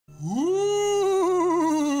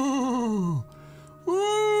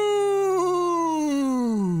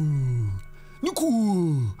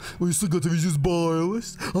Vai sagatavīsies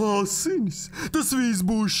bailes? Asinis? Tas viss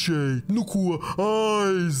būs šeit. Nu ko,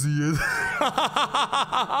 aiziet.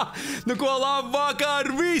 Nu ko,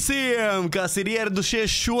 labvakar visiem, kas ir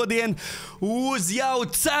ieradušies šodien uz jau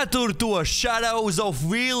 4. Shadows of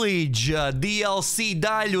Village DLC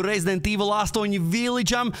daļu Resident Evil 8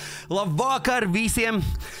 Village'am. Labvakar visiem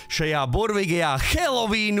šajā burvīgajā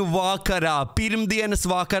Helovīnu vakarā. Pirmdienas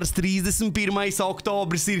vakars, 31.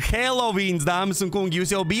 oktobris ir Helovīns, dāmas un kungi.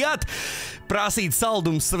 Jūs jau bijāt prasīt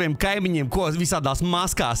saldumus saviem kaimiņiem, ko visādās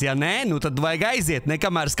maskās, ja nē, nu tad vajag aiziet,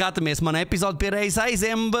 nekamēr skatāmies man epizodu pie reiz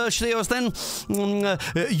aiziem šajos ten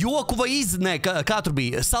joku vai kā tur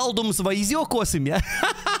bija, saldumus vai izjokosim, ja?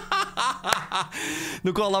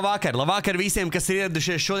 Nu ko, labvakar visiem, kas ir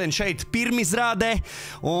ieradušies šodien šeit pirmizrādē,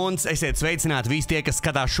 un esiet sveicināti visi tie, kas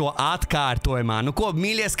skatās šo atkārtojumā. Nu ko,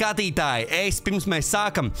 mīļie skatītāji, pirms mēs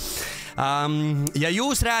sākam, ja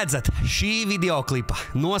jūs redzat šī videoklipa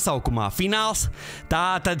nosaukumā Fināls,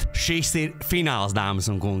 tātad šis ir Fināls, dāmas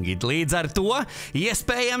un kungi. Līdz ar to,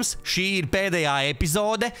 iespējams, šī ir pēdējā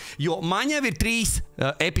epizode, jo man jau ir 3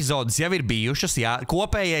 epizodes jau ir bijušas, jā,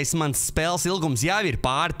 kopējais mans spēles ilgums jau ir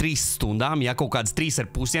pār 3 stundām, ja kaut kāds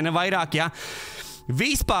 3,5, ja ne vairāk, ja.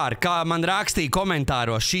 Vispār, kā man rakstīja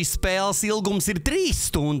komentāros, šīs spēles ilgums ir 3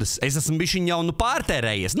 stundas. Es esmu bišķiņ jau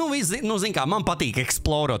pārtērējies. Zin kā, man patīk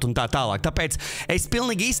eksplorot un tā tālāk. Tāpēc es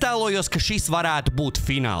pilnīgi iztēlojos, ka šis varētu būt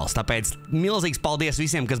fināls. Tāpēc milzīgs paldies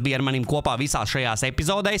visiem, kas bija ar manim kopā visās šajās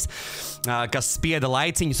epizodēs, kas spieda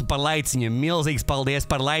laiciņus un par laiciņiem. Milzīgs paldies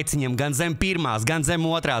par laiciņiem gan zem 1., gan zem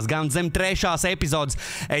 2., gan zem 3. epizodes.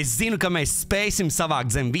 Es zinu, ka mēs spēsim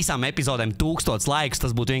savākt zem visām epizodēm 1000 laikus.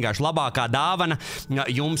 Tas būtu vienkārši labākā dāvana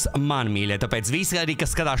jums, man mīļie. Tāpēc visi arī,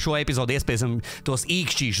 kas skatās šo epizodu, iespējams tos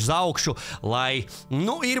īkšķīšus augšu, lai,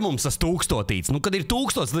 ir mums tas 1000. Kad ir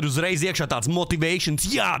 1000, tad uzreiz iekšā tāds motivations,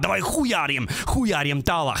 jā, davai hujāriem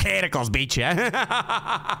tālāk, Herakls biči, ja?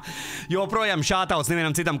 Joprojām šātauts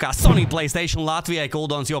nevienam citam kā Sony PlayStation Latvijai, ka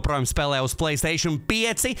Uldons joprojām spēlē uz PlayStation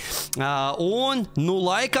 5, un,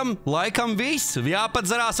 laikam viss,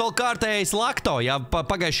 jāpadzerās vēl kārtējais lakto, jā,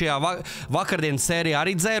 pagājušajā vakardienas sērijā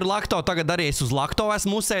arī dzēru lakto, tagad arī es uz lakto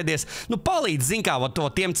esmu uzsēdies, palīdz, zin kā,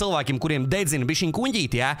 tiem cilvēkiem, kuriem dedzina bišķiņ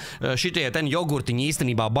kuņģīt, jā, šitie ten jogurtiņi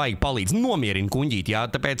īstenībā baigi palīdz, nomierina kuņģīt, jā,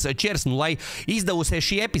 tāpēc čers, lai izdevusies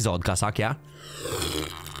šī epizode, kā saka, jā.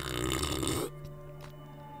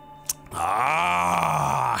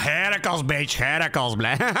 Herakls,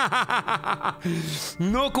 blē.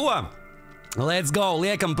 Nu ko? Let's go,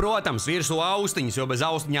 liekam, protams, virsū austiņas, jo bez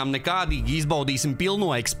austiņām nekādīgi izbaudīsim pilno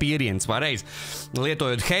experience, pareiz,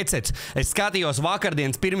 lietojot headsets. Es skatījos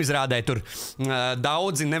vakardienas pirmizrādē, tur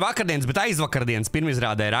daudzi, ne vakardienas, bet aizvakardienas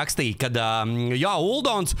pirmizrādē rakstīja, kad, jā,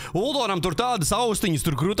 Uldonam tur tādas austiņas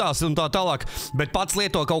tur krutās un tā tālāk, bet pats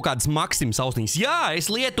lieto kaut kādas Maximas austiņas. Jā,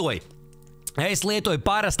 es lietoju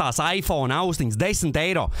parastās iPhone austiņas, 10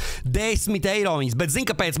 eiro. 10 eiro viņas, bet zin,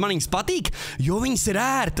 kāpēc man viņas patīk? Jo viņas ir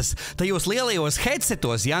ērtas. Tajos lielajos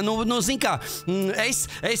headsetos, ja, zin kā,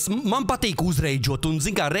 man patīk uzreidžot, un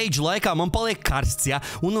zin kā, reidžu laikā man paliek karsts, ja,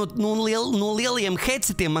 un no lielajiem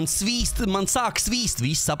headsetiem man sāk svīst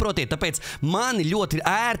viss, saprotiet, tāpēc man ļoti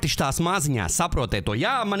ērti tās maziņās, saprotiet to.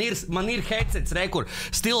 Jā, man ir headsets, rekur,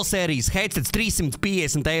 SteelSeries headsets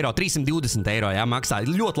 350 eiro, 320 eiro, jā, maksā.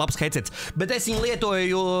 Ļoti labs headsets. Bet es viņu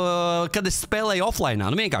lietoju, kad es spēlēju offline,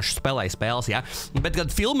 vienkārši spēlēju spēles, ja? Bet, kad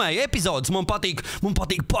filmēju epizodes, man patīk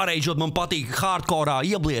pareidžot, man patīk hardcorā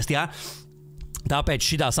iebliest, ja? Tāpēc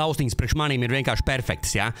šitās austiņas priekš manīm ir vienkārši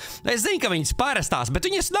perfektas, ja? Es zinu, ka viņas parastās, bet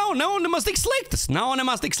viņas nav nemaz tik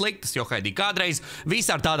sliktas, jo, haidī, kādreiz visi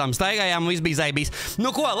ar tādām staigājām un viss bija zaibīs. Nu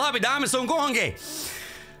ko, labi, dāmas un kungi!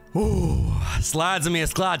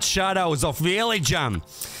 Slēdzamies klāt Shadows of Village'am!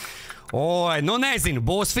 Oi, nezinu,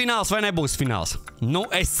 būs fināls vai nebūs fināls.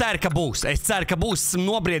 Es ceru, ka būs. Esmu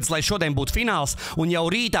nobriedis, lai šodien būtu fināls, un jau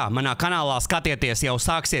rītā manā kanālā skatieties, jau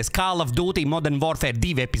sāksies Call of Duty Modern Warfare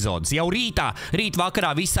 2 epizodes. Jau rīt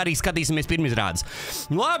vakarā visi arī skatīsimies pirmizrādes.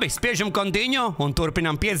 Labi, spiežam continue un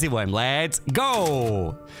turpinām piedzīvojumu. Let's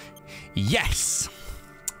go! Yes!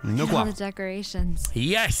 Nu ko? All the decorations.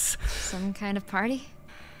 Yes! Some kind of party?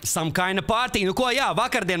 Some kind of party. Nu ko, jā,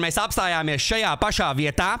 vakardien mēs apstājāmies šajā pašā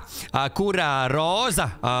vietā, kur Roza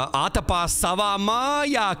atapās savā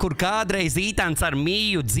mājā, kur kādreiz Ītans ar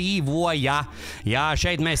Miju dzīvoja. Jā,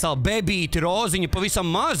 šeit mēs vēl bebīti Roziņa pavisam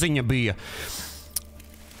maziņa bija.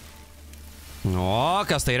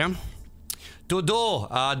 Kas te ir? To do,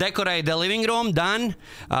 decorate the living room, done.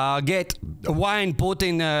 Get wine put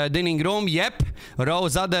in dining room, yep.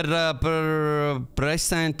 Rose other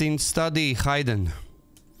present in study, Hayden.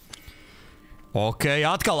 Ok,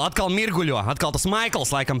 atkal mirguļo. Atkal tas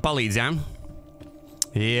Maikls laikam palīdz, jā?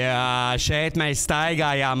 Jā, šeit mēs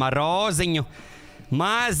staigājām ar Roziņu.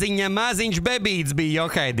 Maziņš bebīts bija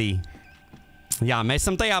Johaidī. Jā, mēs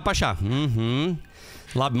esam tajā pašā.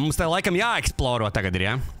 Labi, mums te laikam jāeksploro tagad ir,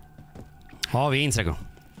 jā? Vīns, reku.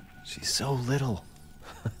 She's so little.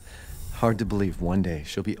 Hard to believe one day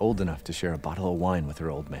she'll be old enough to share a bottle of wine with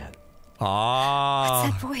her old man.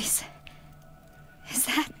 What's that voice? Is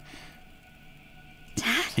that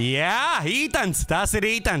Dad? Jā, Ītans, tas ir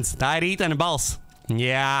Ītans. Tā ir Ītana balss.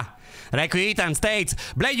 Jā. Reku Ītans teica,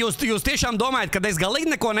 jūs tiešām domājat, ka es galīgi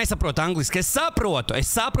neko nesaprotu angliski. Es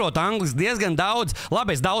saprotu angliski diezgan daudz.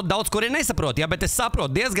 Labi, es daudz kur ir nesaprotu, jā, bet es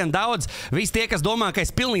saprotu diezgan daudz. Visi tie, kas domā, ka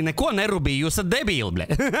es pilnīgi neko nerubīju, jūs esat debīli,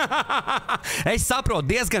 Es saprotu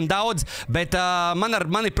diezgan daudz, bet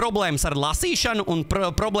man ir problēmas ar lasīšanu un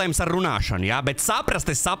problēmas ar runāšanu, jā, bet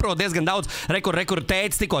saprast es saprotu diezgan daudz. Rekur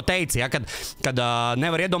tētis tikko teica, jā, kad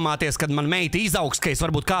nevar iedomāties, kad man meita izaugs, ka es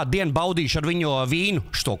varbūt kādu dienu baudīšu ar viņu vīnu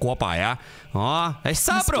šo kopā, jā. Es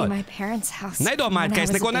saprotu. Nedomājiet, ka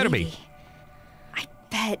es neko nerubīju. I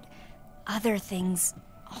bet other things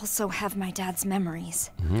also have my dad's memories.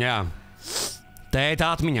 Jā. Tēta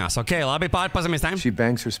atmiņās. Ok, labi, pārpazamies tēm. She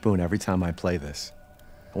bangs her spoon every time I play this.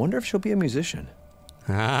 I wonder if she'll be a musician.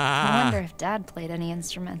 I wonder if Dad played any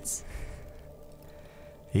instruments.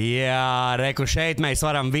 Jā, reku šeit mēs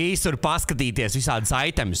varam visur paskatīties visādas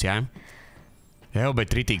itemus, jā? Jau,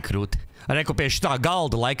 bet ritīgi krūti. Reku pie šitā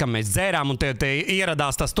galda, laikam mēs dzērām, un te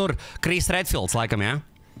ieradās tas tur Kris Redfields, laikam, jā?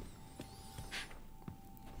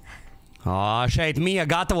 Šeit Mija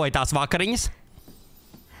gatavoja tās vakariņas.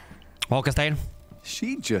 Kas te ir?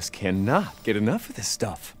 She just cannot get enough of this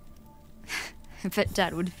stuff. I bet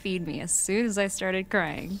Dad would feed me as soon as I started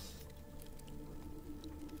crying.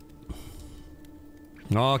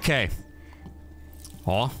 Ok.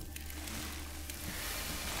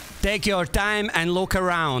 Take your time and look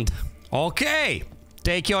around. Ok,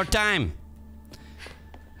 take your time.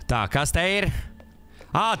 Tā, kas te ir?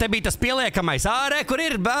 Te bija tas pieliekamais. Kur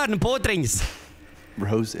ir bērnu putriņas?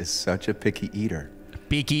 Rose is such a picky eater.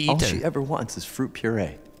 Picky All eater. she ever wants is fruit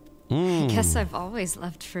puree. I guess I've always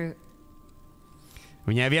loved fruit.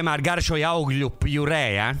 Viņai vienmēr garšoja augļu pjurē,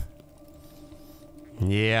 ja?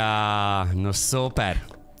 Jā, nu super.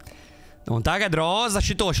 Un tagad Roza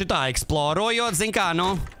šitā eksplorojot, zin kā,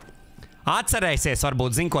 nu, atcerēsies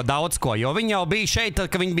varbūt, zin ko daudz ko, jo viņa jau bija šeit, tad,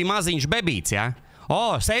 ka viņa bija maziņš bebīts, ja?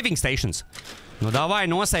 Saving stations. Nu, davai,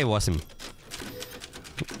 noseivosim.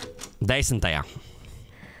 10.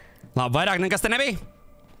 Labi, vairāk nekas te nebija?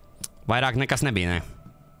 Vairāk nekas nebija, ne?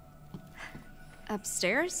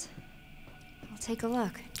 Upstairs? I'll take a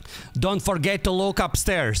look. Don't forget to look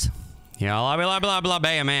upstairs. Jā, labi,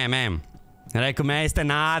 ejam. Reku, mēs te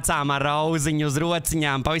nācām ar Rauziņu uz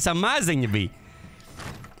rociņām, pavisam maziņa bija.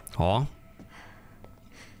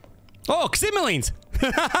 Ksimilīns!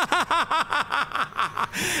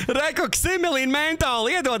 Reku, ksimilīna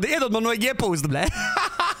mentāli, iedod man no iepūst, ble.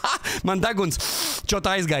 Man daguns čot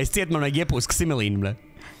aizgājis ciet, man no iepūst ksimilīnu, ble.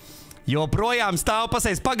 Joprojām stāv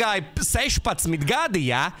pasēs, pagāja 16 gadi,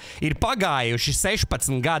 jā? Ir pagājuši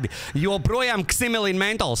 16 gadi. Joprojām ksimilīna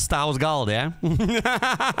mentāls stāv uz galda, jā?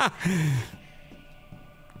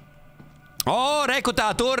 Reku tā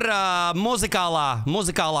tur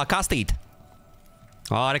muzikālā kastīte.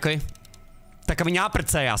 Reku. Tā kā viņa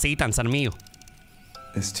aprecējās Ītans ar Miju.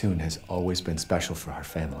 This tune has always been special for our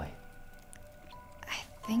family. I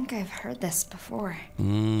think I've heard this before.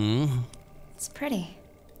 It's pretty.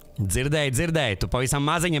 Dzirdēju, tu pavisam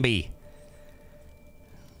maziņa biji.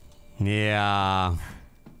 Jā.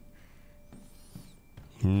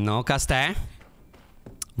 Nu, kas te?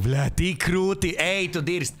 Vļā, tik krūti, tu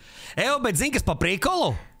dirst. Bet zini, kas pa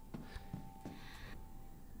prikolu?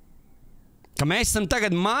 Ka mēs esam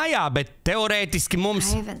tagad mājā, bet teorētiski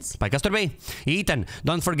mums... Vai kas tur bija? Ethan,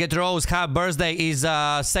 don't forget Rose, her birthday is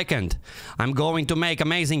 2nd. I'm going to make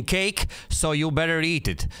amazing cake, so you better eat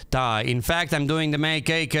it. Tā, in fact, I'm doing the make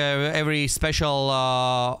cake every special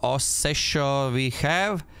session we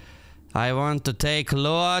have. I want to take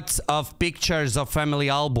lots of pictures of family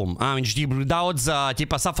album. Viņš daudz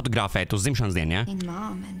safotografēt uz dzimšanas dienu, ja? In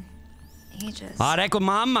mom and ages. Reku,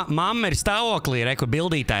 mamma ir stāvoklī, reku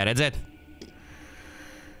bildītāji, redzēt?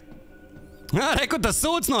 Reku, tas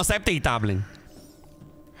sūds no 7. blin.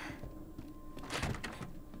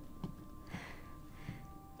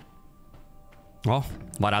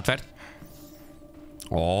 Var atvērt.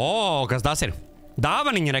 Kas tas ir?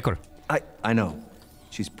 Dāvaniņa, rekur. I know.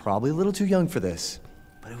 She's probably a little too young for this,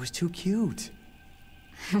 but it was too cute.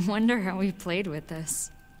 I wonder how we played with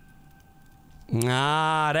this.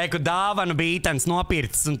 Reku, dāvanu bija Ītans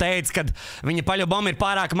nopircis un teica, ka viņa paļobom ir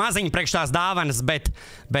pārāk maziņa priekš tās dāvanas, bet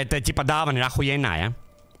ķipa dāvana ir ahujenā, ja?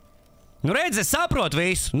 Nu redz, es saprotu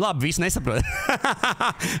visu. Labi, visu nesaprotu.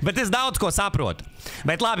 Bet es daudz ko saprotu.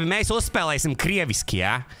 Bet labi, mēs uzspēlēsim krieviski,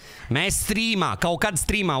 jā? Mēs streamā, kaut kad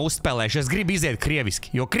streamā uzspēlēšu. Es gribu iziet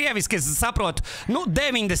krieviski. Jo krieviski es saprotu,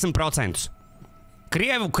 90%.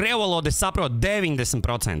 Krievu valodu es saprotu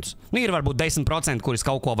 90%. Ir varbūt 10%, kuris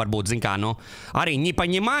kaut ko varbūt, zin kā, arī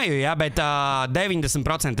ņipaņemāju, jā, bet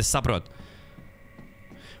 90% es saprotu.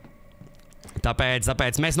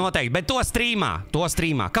 Tāpēc mēs noteikti, bet to streamā.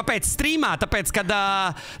 Kāpēc streamā? Tāpēc, kad,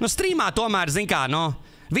 streamā tomēr, zin kā,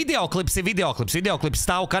 videoklips ir videoklips. Videoklips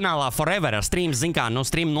stāv kanālā forever, streams, zin kā,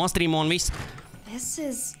 nostrīmo un viss. This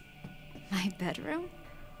is my bedroom?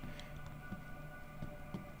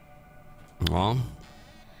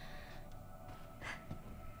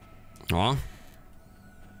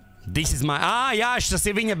 This is my... jā, šis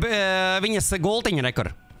ir viņas gultiņa,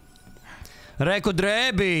 rekur. Reku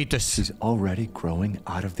drēbītes. She's already growing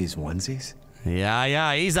out of these onesies? Jā,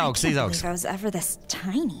 izaugs. I was ever this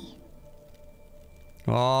tiny.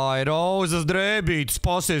 Ai, Rozas drēbītes,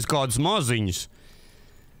 pasies kādas maziņas.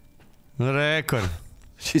 Rekur.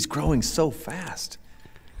 She's growing so fast.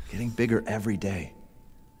 Getting bigger every day.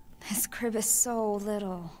 This crib is so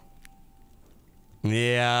little.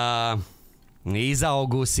 Jā,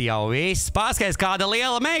 izaugusi jau viss. Paskaties, kāda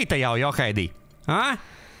liela meita jau, Johaidī.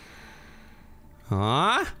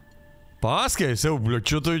 Paskaties,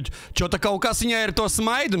 čo-ta kaut kas viņai ar to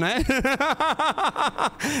smaidu, ne?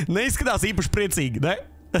 Neizskatās īpaši priecīgi, ne?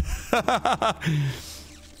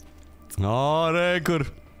 Rekur.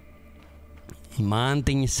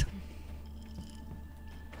 Mantiņas.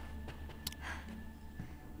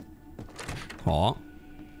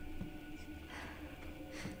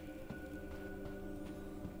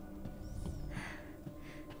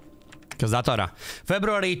 Kas datorā?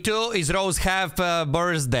 February 2 is Rose half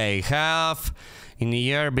birthday. Half in the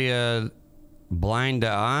year be blind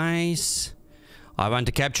eyes. I want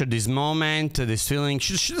to capture this moment, this feeling.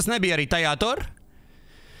 Šitas nebija arī tajā tur?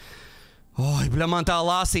 Oi, bļa, man tā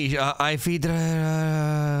lasīja. I feed...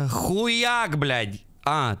 Hujāk, bļaļ.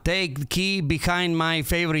 Take the key behind my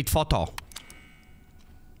favorite photo.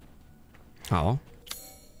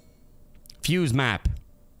 Fuse map.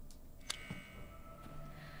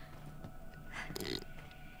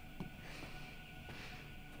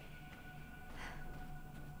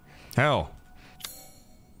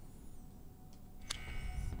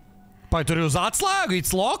 Pai, tur ir uz atslēgu,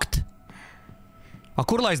 it's locked?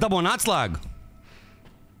 Kur lai es dabūnu atslēgu?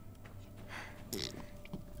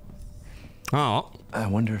 I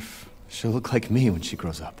wonder if she'll look like me when she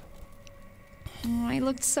grows up. Oh, I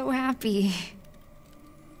looked so happy.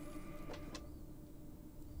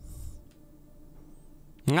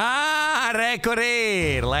 Kur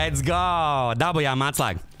ir? Let's go! Dabujām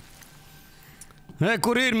atslēgu.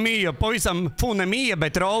 Kur ir Mija? Pavisam, ne Mija,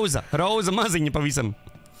 bet Roza. Roza maziņa pavisam.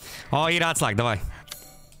 Ir atslēga, davai.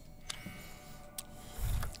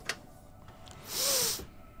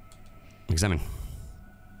 Examine.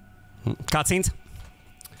 Kāds cīns?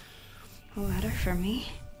 A letter for me.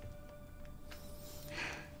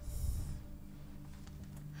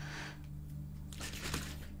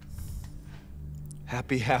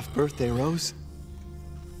 Happy half birthday, Rose.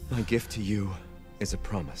 My gift to you is a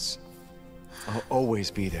promise. I'll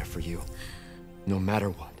always be there for you, no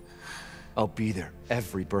matter what. I'll be there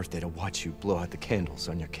every birthday to watch you blow out the candles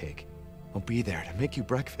on your cake. I'll be there to make you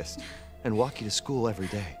breakfast and walk you to school every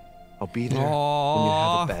day. I'll be there when you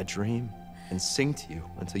have a bad dream and sing to you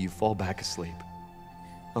until you fall back asleep.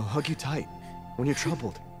 I'll hug you tight when you're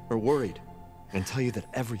troubled or worried and tell you that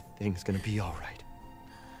everything's gonna be all right.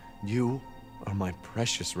 You are my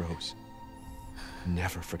precious Rose.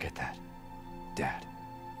 Never forget that, Dad.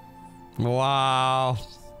 Wow.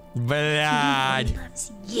 Блядь. He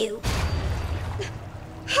loves you.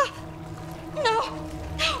 No.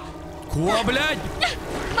 Ko, блядь?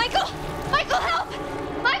 Michael! Michael, help!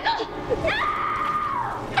 Michael! No!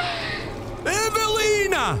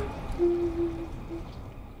 Evelīna!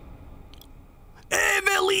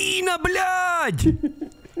 Evelīna, блядь!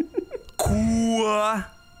 Ko?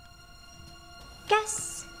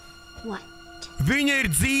 Guess what? Viņa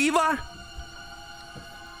ir dzīva?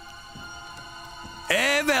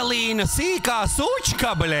 Evelīna, sīkā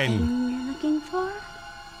sučka, blēn! You're looking for?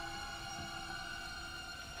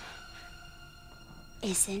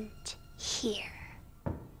 Isn't here.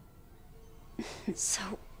 So,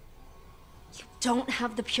 you don't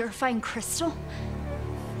have the purifying crystal?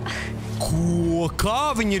 Ko?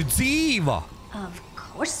 Kā viņa ir dzīva? Of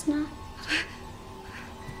course not.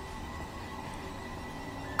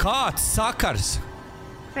 Kāds sakars?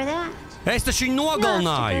 For that, Es taču viņu you have to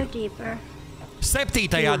nogalināju. go deeper. 7.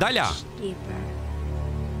 daļā. Much deeper.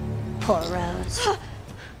 Poor Rose.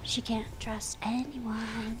 She can't trust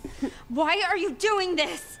anyone. Why are you doing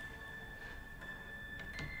this?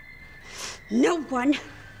 No one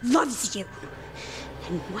loves you.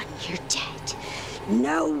 And when you're dead,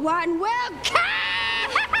 no one will care!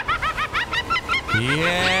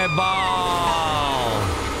 Yeah, ball!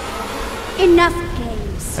 Enough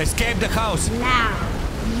games. Escape the house. Now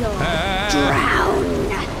you'll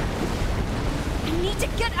drown. I need to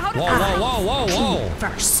get out of Whoa.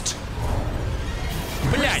 First.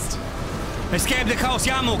 Блять! Escape the house,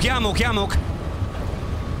 jāmūk.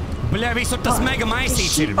 Bļa, visur tas mega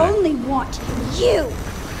maisīts She ir, bļa. only want you.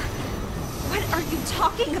 What are you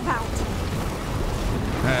talking about?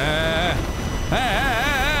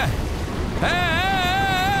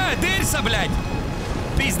 Dirsa, блядь!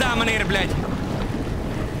 Pizdā man ir, блядь!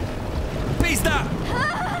 Pizdā!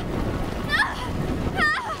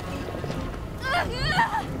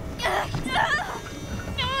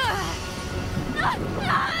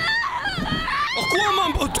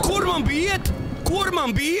 Kur man bija iet? Kur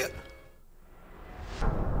man bija?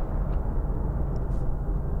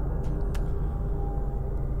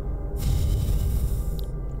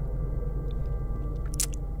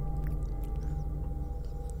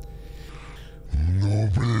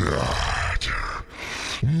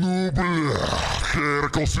 Nu, blядь,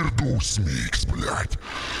 Herkls ir dusmīgs, blядь.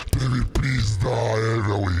 Tev ir pizdā,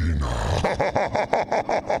 Evelīna.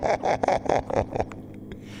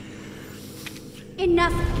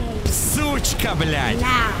 Enough games. Sučka, blядь!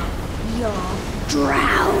 Now you'll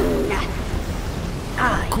drown.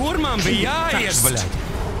 Kur man bija jāiet, blядь?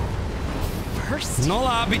 Nu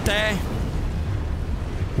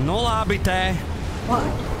labi, tē. What?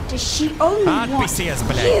 Does she only Atpisies,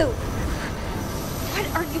 want blядь. you? What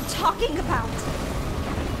are you talking about?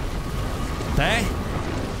 Tē?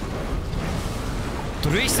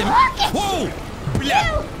 Tur visi... Look at Wow! you Bļa!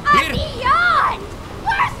 are beyond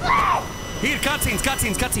worthless! Ir kacīns!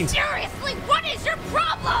 Seriously, what is your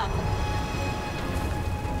problem?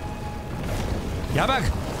 Jābēg!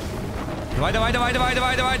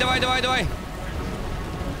 Davai!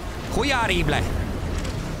 Hujārī, blē!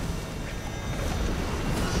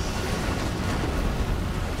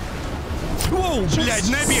 Wow, bļaļ,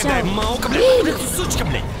 nebiedēji, mauka, bļaļ! Sučka,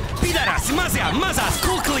 bļaļ! Pidarāsi, mazās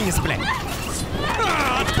kulkliņas, bļaļ!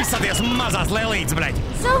 Atpisāties, mazās lelītes, bļaļ!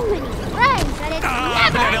 So many friends that it's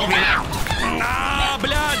never Bļa, vēl viena! enough!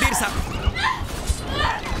 Bļā, dirsa!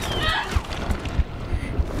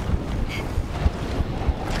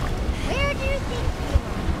 Where do you think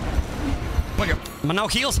you Paga, man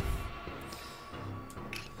nav heals?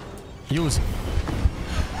 Jūs!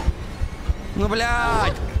 Nu,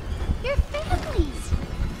 bļāļ! are? Your families.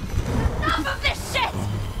 Enough of this shit!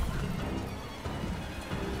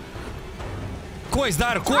 Ko es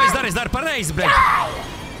daru? Es daru pareizi, bļaļ!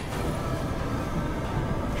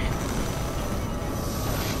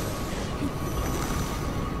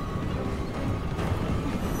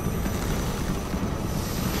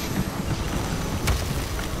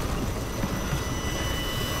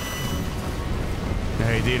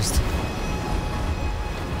 Ei, dirst!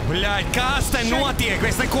 Bļaļ, kas te notiek?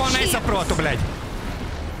 Es neko nesaprotu, bļaļ!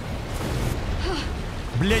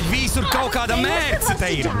 Bļaļ, visur kaut kāda mērce te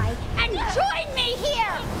ir! And join me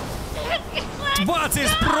here!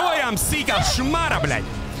 Vācies projām, sīkā šmara, bļaļ!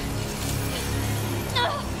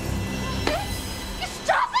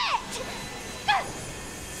 Stop it!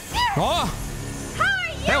 O!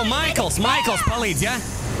 Tev Maikls palīdz, ja?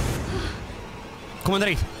 Ko man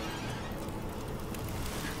darīt?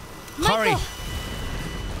 Hurry!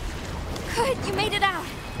 Good, you made it out.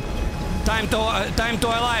 Time to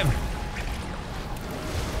alive!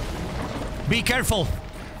 Be careful!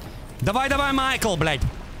 Давай, Michael, блядь!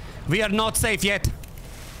 We are not safe yet!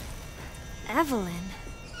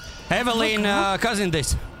 Evelyn, cousin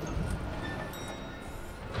this!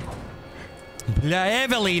 Bļa,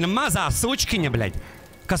 Evelīna, mazā sučkiņa, bļaļ!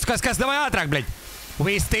 Kas, davai ātrāk, bļaļ!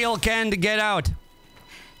 We still can't get out!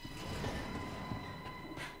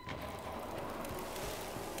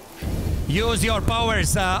 Use your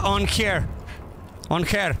powers on her.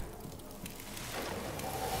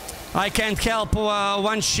 I can't help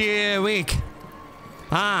once she weak.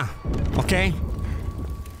 Okay.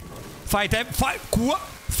 Fight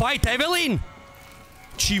Evelyn?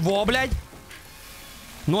 Čivo, bļaļ?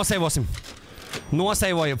 Noseivosim.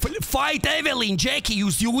 Fight Evelyn, Džeki,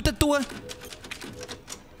 jūs jūtat to?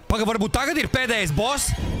 Paga, varbūt tagad ir pēdējais boss?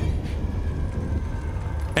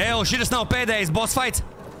 Šitas nav pēdējais boss fights.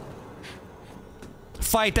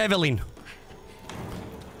 Fight Evelyn.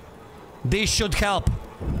 This should help.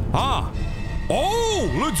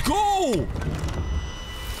 Oh, let's go!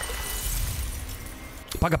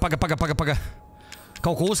 Paga.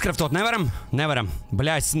 Kaut ko uzkraftot nevaram? Nevaram.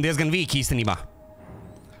 Bļā, es esmu diezgan vīki īstenībā.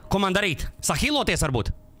 Ko man darīt? Sahīloties varbūt?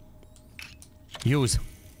 Jūs.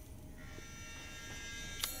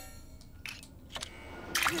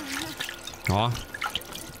 O.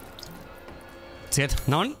 Ciet.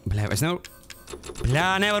 Nav? Bļā, es nevaru. Bļā,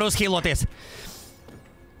 nevaru uzhīloties.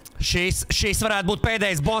 Šis varētu būt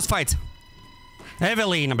pēdējais boss fights.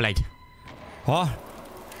 Evelīna, bļaļ. O.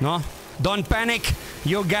 No. Don't panic,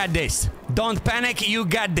 you got this. Don't panic, you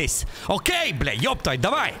got this. Ok, bļaļ, joptoj,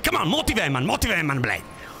 davai. Come on, motivē man, bļaļ.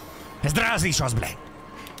 Es drāzīšos, bļaļ.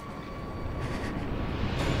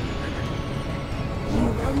 You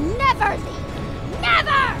will never leave.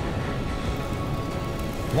 Never!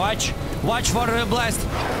 Watch for the blast.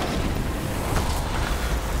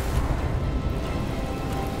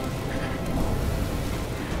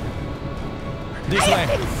 This way. I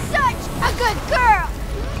have been such a good girl.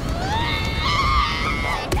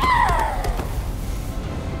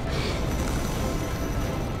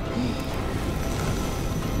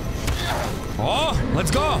 Oh,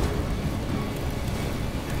 let's go.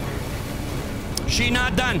 She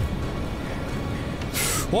not done.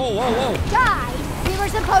 Whoa. Guys, we were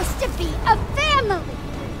supposed to be a family.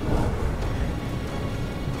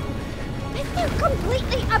 I feel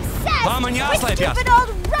completely obsessed Mama, with stupid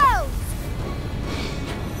old Rose.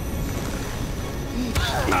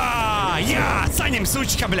 Jā, saņem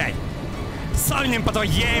sučka, bļaļ. Saņem pa to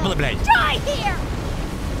jēbli, bļaļ. Die here.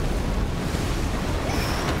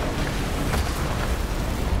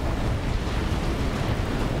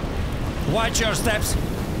 Watch your steps.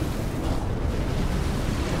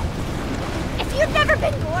 If you'd never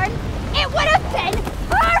been born, it would have been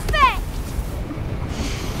perfect!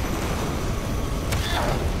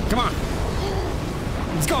 Come on.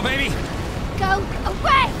 Let's go, baby. Go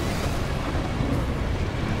away!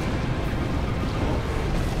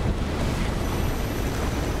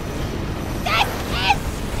 This is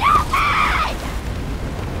stupid!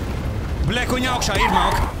 Bļaļ, kuņa augšā ir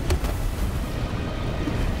mauka.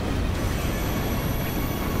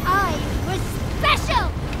 I was special!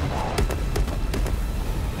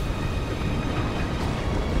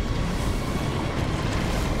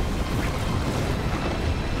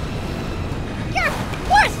 You're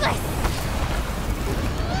worthless!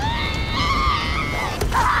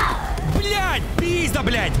 Блядь, пизда,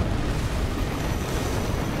 блядь!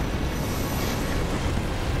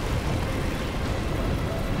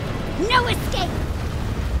 No escape!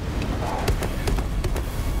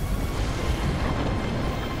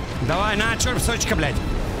 Давай, на, чёрт, сучка, блядь!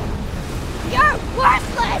 You're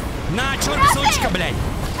worthless! На, чёрт, сучка, блядь!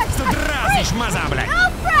 Ты дразнишь, маза, блядь! No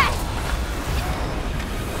breath!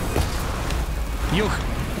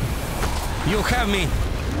 You have me!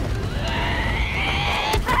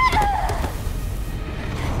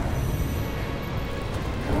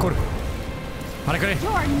 Kur? Arī kur?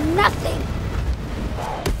 You're nothing!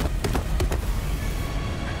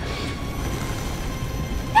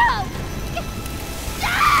 No!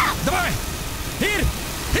 Stop! Давай! Here!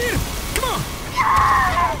 Come on!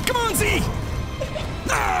 Come on, Z!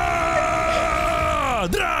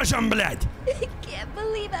 Дрожам, блядь! I can't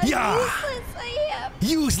believe how Yeah. useless I am.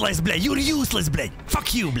 Useless, блядь! You're useless, блядь!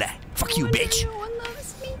 Fuck you, блядь! Fuck you, bitch! No one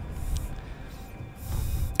loves me.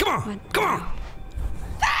 Come on!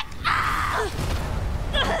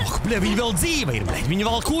 Och, blядь, viņa vēl dzīva ir, blядь! Viņa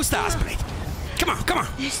vēl kustās, blядь! Come on!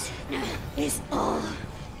 This is all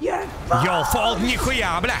your fault. Your fault,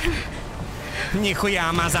 нихуя, блядь!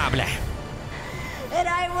 Нихуя, маза, блядь! And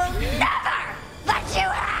I will never let you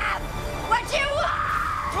have what you want.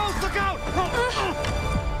 Rose, look out!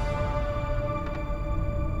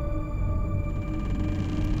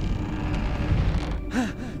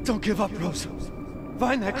 Don't give up, Rose.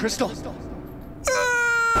 Find that crystal.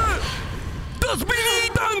 Das bija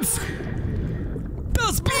Uldons!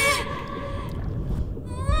 Tas bija...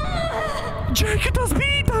 Džeki, tas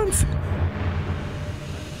bija Uldons!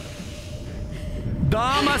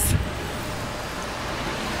 Dāmas!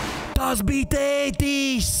 Tas bija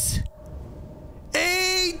tētis!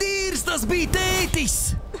 Ej, dīrs, tas bija tētis!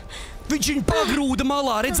 Viņš viņu pagrūda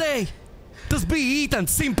malā, redzēji? Tas bija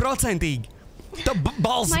Uldons, 100%! Tā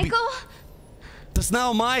balss bija... Michael? Tas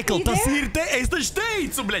nav Michael, You tas there? ir te... Es taču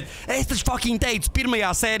teicu, bļaļ! Es taču fucking teicu pirmajā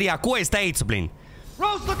sērijā, ko es teicu, bļaļ!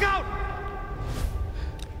 Rose, look out!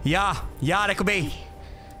 Jā, reku bija.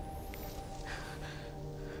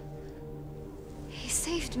 He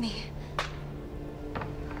saved me.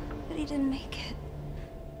 But he didn't make it.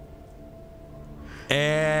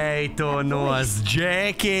 Ej, tu nos,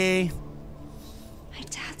 Džeki! My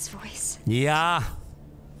dad's voice. Jā,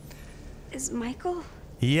 Is Michael?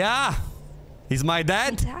 jā! Is my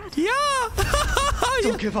dad? My dad? Jā!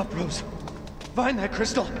 Don't give up, Rose. Find that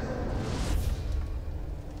crystal.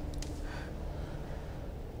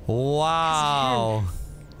 Wow!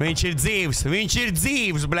 Viņš ir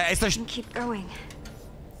dzīvs, blē, es taču... Keep going.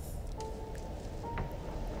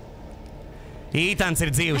 Ītans ir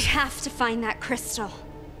I dzīvs. have to find that crystal.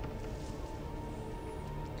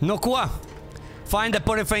 Nu ko? Find the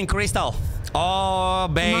purifying crystal. Oh,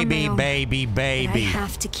 baby. But I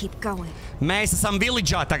have to keep going. Mēs esam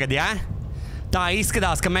village'ā tagad, jā? Tā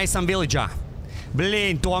izskatās, ka mēs esam village'ā.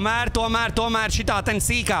 Blīn, tomēr šitā ten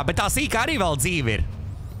sīkā, bet tā sīkā arī vēl dzīve ir.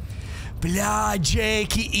 Bļā,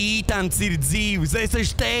 Džeki, Ītans ir dzīvs, es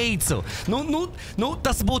taču teicu. Nu,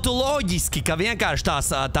 tas būtu loģiski, ka vienkārši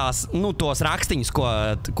tos rakstiņus,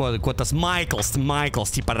 ko tas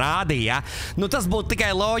Maikls ķipa rādīja, nu, tas būtu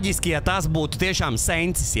tikai loģiski, ja tas būtu tiešām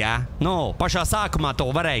sensis, jā. Nu, pašā sākumā to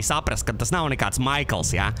varēja saprast, ka tas nav nekāds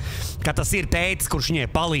Maikls, jā. Ka tas ir tētis, kurš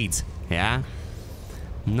viņai palīdz, jā.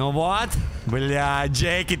 Nu, what? Bļā,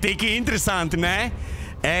 Džeki, tik interesanti, ne?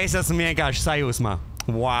 Es esmu vienkārši sajūsmā.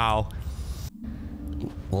 Wow.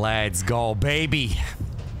 Let's go, baby.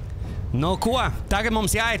 Nu, ko? Tagad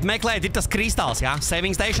mums jāiet meklēt, ir tas kristāls, jā?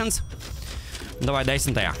 Saving stations? Davai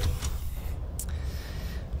 10.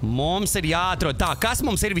 Mums ir jāatrod. Tā, kas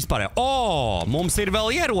mums ir vispār? O, mums ir vēl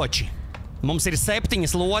ieroči. Mums ir 7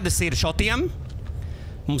 lodes ir šotiem.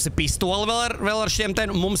 Mums ir pistoli vēl ar šiem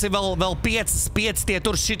ten. Mums ir vēl 5 tie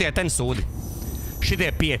tur šitie ten sūdi. Šitie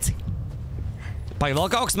 5. Pai, vēl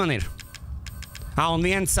kaut kas man ir? Un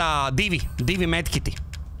 2 medkiti.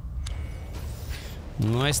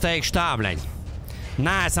 Nu, es teikšu tā, bļaļ.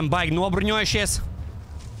 Nē, esam baigi nobruņojušies.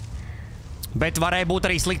 Bet varēja būt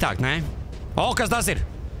arī sliktāk, ne? O, kas tas ir?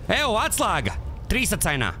 Ew, atslēga!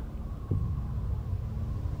 3-acainā.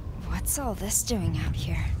 What's all this doing out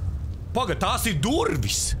here? Paga, tās ir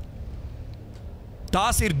durvis!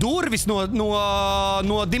 Tās ir durvis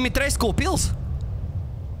no Dimitrescu pils.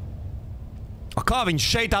 A, kā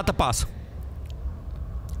viņš šeit atapās?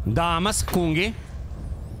 Dāmas, kungi,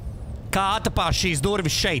 kā atapās šīs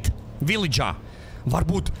durvis šeit, village'ā?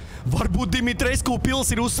 Varbūt Dimitrescu pils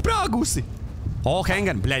ir uzsprāgusi. O,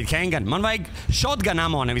 handgun, bļaļ, handgun. Man vajag shotgun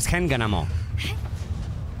ammo, nevis handgun ammo.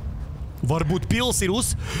 Varbūt pils ir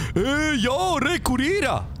jā, re, kur ir?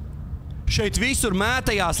 Šeit visur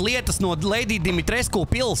mētajās lietas no Lady Dimitrescu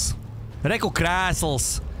pils. Re, kur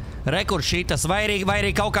krēsls, re, kur šitas, vai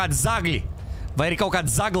arī kaut kādi zagļi, vai arī kaut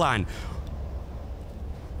kādi zaglēni.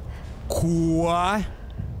 Ko?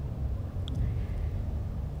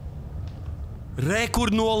 Rekur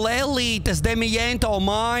no Lelītes Demiento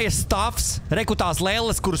mājas stāvs. Reku tās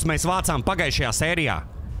lelles, kurus mēs vācām pagājušajā sērijā.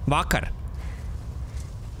 Vakar.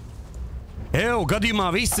 Ew, gadījumā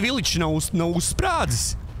viss village nav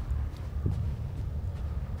uzsprādzis.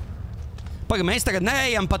 Paga, mēs tagad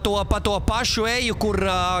neejam pa to pašu eju, kur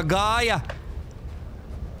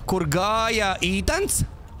gāja Ītans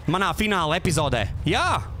manā fināla epizodē.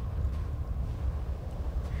 Jā!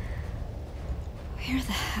 Where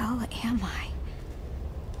the hell am I?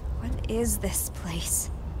 What is this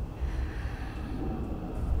place?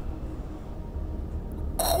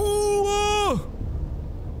 Ko?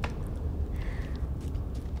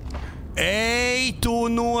 Ej, tu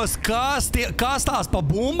nos, kas tās pa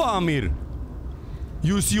bumbām ir?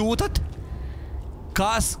 Jūs jūtat?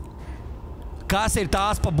 Kas ir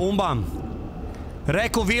tās pa bumbām?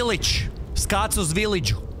 Reku village. Skats uz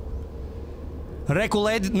village'u. Reku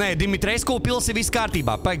Dimitrescu pils ir viss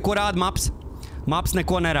kārtībā. Ko rāda maps? Maps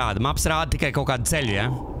neko nerāda. Maps rāda tikai kaut kādu ceļu, ja?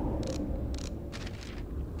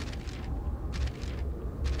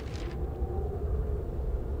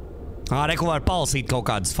 Reku var palasīt kaut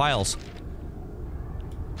kādus files.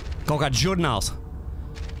 Kaut kāds žurnāls.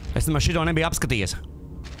 Es nemaz šito nebiju apskatījies.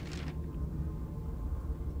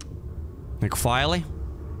 Neku faili.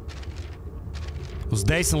 Uz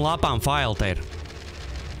 10 lapām faili te ir.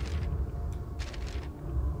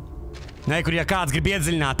 Nekur, ja kāds grib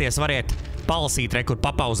iedziļināties, variet palasīt, rekur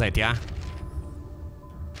papauzēt, jā?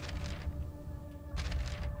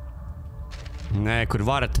 Nekur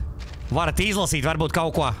varat izlasīt, varbūt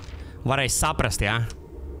kaut ko varēs saprast, jā?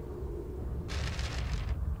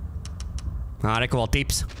 Reku vēl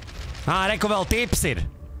tips. Reku vēl tips ir.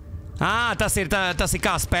 Tas ir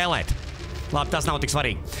kā spēlēt. Labi, tas nav tik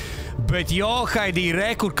svarīgi. Bet johaidī,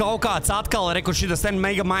 rekur kaut kāds atkal, rekur šitas ten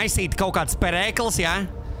mega maisīt kaut kāds perēkls, jā?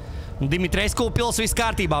 Dimitrescu pils viss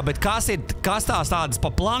kārtībā, bet kas tās tādas pa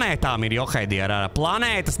planētām ir, johaidī, ar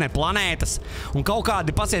planētas, ne planētas. Un kaut kādi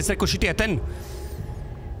pasies, reku šitie ten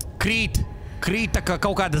krīt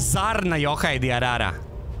kaut kāda zarna, johaidī, ar ārā.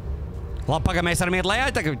 Labi, paga, mēs varam iet lejā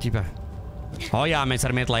tagad, ķipa. O jā, mēs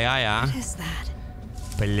varam iet lejā, jā. What is that?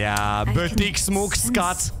 Bļā, bet tik smuks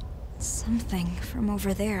skats. Something from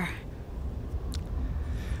over there.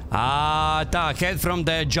 Tā, head from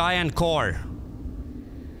the giant core.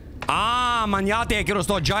 Man jātiek ir uz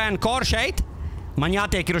to giant core šeit? Man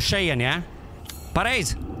jātiek ir uz šeien, jā?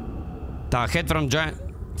 Pareizi? Tā, head from giant...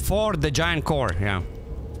 For the giant core, jā.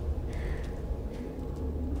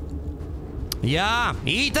 Jā,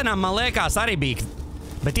 Ītenam, man liekas, arī bija.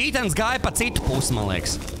 Bet Ītens gāja pa citu pusi, man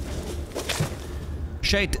liekas.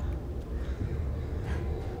 Šeit...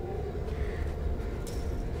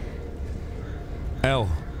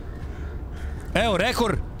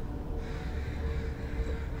 Rekur!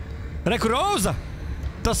 Rekur Roza!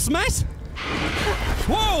 Tas mēs?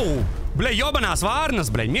 Wow! Bļai, jobanās vārnas,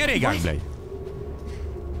 bļai, mierīgāk, bļai.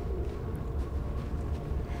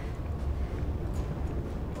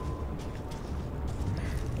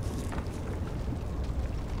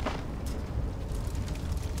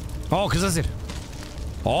 Kas tas ir?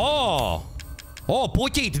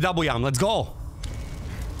 Puķīti dabujām, let's go!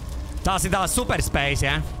 Tās ir tās superspējas,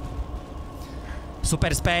 jā?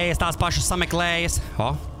 Superspējas, tās pašas sameklējas.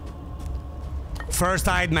 First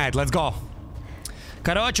aid med, let's go!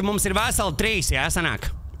 Karoči, mums ir veseli 3, jā, sanāk?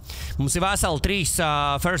 Mums ir veseli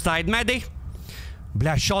 3 first aid medi.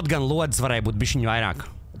 Bļā, shotgun lodzes varēja būt bišķiņ vairāk.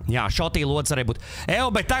 Jā, shotī lodzes varēja būt.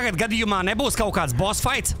 Bet tagad gadījumā nebūs kaut kāds boss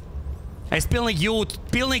fights? Es pilnīgi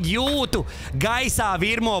jūtu gaisā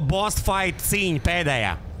virmo boss fight cīņu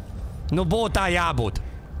pēdējā. Nu, būtu tā jābūt.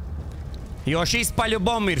 Jo šis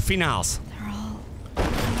paļubom ir fināls.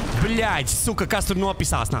 Bļaļ, suka, kas tur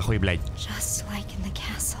nopisās, nahuj, bļaļ. Just like in the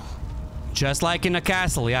castle. Just like in the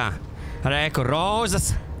castle, jā. Reku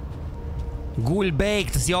rozas. Guļ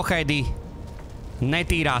beigtas, johaidī.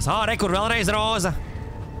 Netīrās. Reku vēlreiz roza.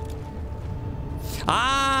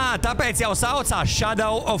 Tāpēc jau saucās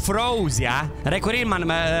Shadow of Rose, jā? Rekur ir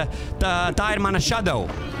mana, tā ir mana Shadow.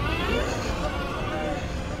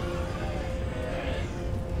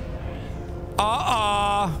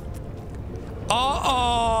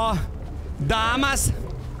 Dāmas!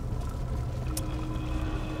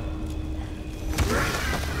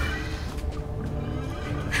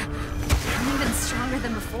 I'm even stronger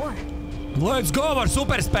than before. Let's go ar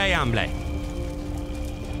superspējām, bļai.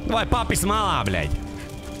 Vai papis malā, bļai.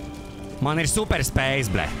 Man ir superspējas,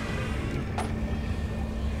 bļai.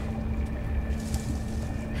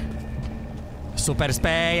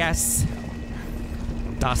 Superspējas.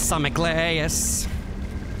 Tās sameklējas.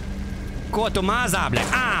 Ko tu mazā, bļai?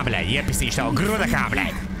 Bļai, iepisīšu tavu grudakā,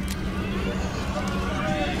 bļai.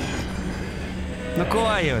 Nu, ko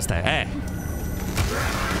jūs te?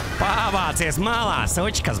 Pāvācies malā,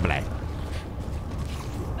 sučkas, bļai.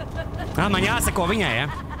 Man jāsako viņai, ja?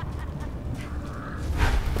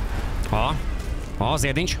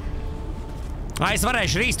 Ziediņš. Es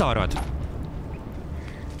varēšu rīstorot.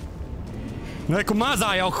 Reku,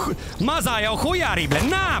 mazā jau hujārī, bļai.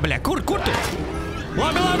 Nā, bļai, kur tu?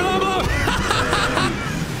 Labi.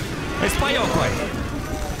 Es pajokoju.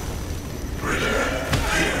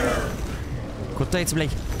 Ko tu teici, bļai?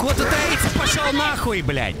 Ko tu teici? Pašal nahuj,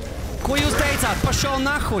 bļai. Ko jūs teicāt? Pašal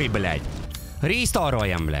nahuj, bļai.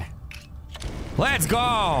 Rīstorojam, bļai. Let's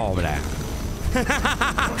go, bļai.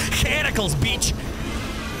 Heracles, bitch.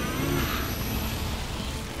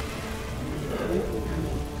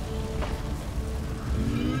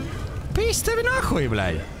 Pīs tevi nahuj,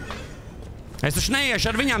 bļai. Es taču neiešu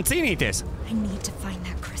ar viņām cīnīties. I need to find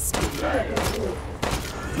that crystal.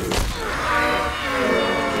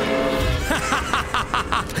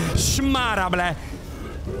 Šmārā, bļai.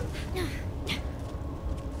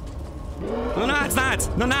 Nu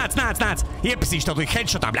nāc. Iepisīšu tev tu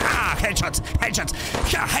headshotā, bļai.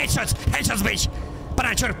 Headshots, bitch.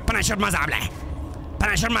 Panāčur mazā, bļai.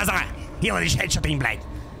 Panāčur mazā. Ieladīšu headshotiņu, bļai.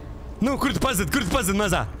 Nu, kur tu pazid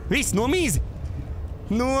mazā? Viss, nomīzi?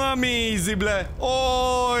 Nomīzi, bļai.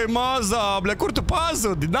 Oi, mazā, bļai. Kur tu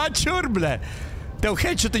pazudi? Nāčur, bļai. Tev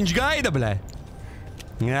headshotiņš gaida, bļai.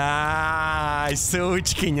 Ai,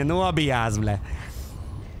 sučkiņa nobijās, bļai.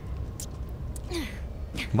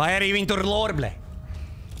 Vai arī viņi tur lor, bļai.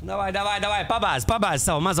 Davai, pabāz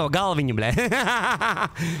savu mazo galviņu, bļai.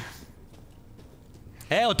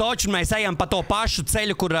 Toču, mēs ejam pa to pašu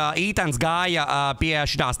ceļu, kur Ītens gāja pie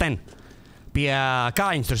šitās ten. Pie,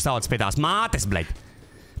 kā viņas tur sauc, pie tās mātes, bļai.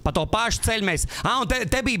 Pa to pašu ceļu mēs... Un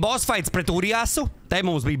te bija boss fights pret Uriasu. Te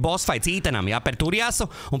mums bija boss fights Ītenam, jā, pret Uriasu.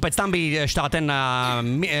 Un pēc tam bija šitā ten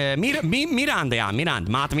Miranda, jā,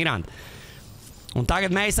 māte Miranda. Un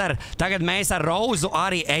tagad mēs ar Rozu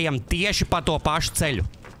arī ejam tieši pa to pašu ceļu.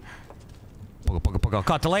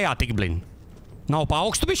 Kā te lejā tik, blin? Nav pa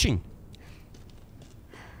augstu bišķiņ?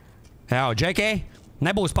 Jā, Džekī,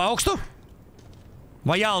 nebūs pa augstu?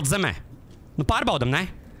 Vai jāld zemē? Nu, pārbaudam, ne?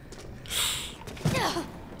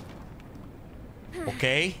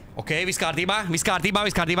 Ok, viss kārtībā.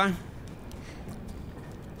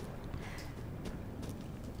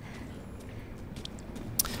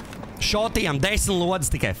 Šotījām 10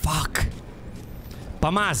 lodas tikai, fuck.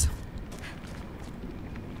 Pamaz.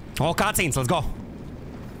 O, kācīns, let's go.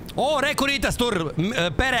 O, re, kur ir tas tur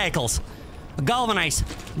perēkls. Galvenais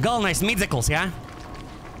midzekls, jā?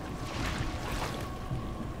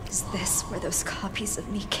 Is this where those copies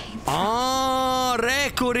of me came from?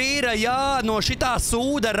 Re, kur ir, jā, no šitā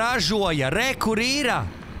sūda ražoja, re, kur ir.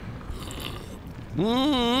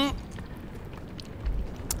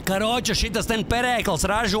 Karoča, šitas ten perēkls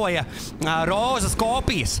ražoja rozas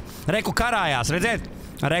kopijas. Reku karājās, redziet?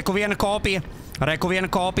 Reku viena kopija,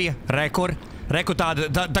 reku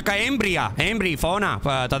tā kā embrija fonā,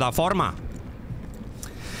 tādā formā.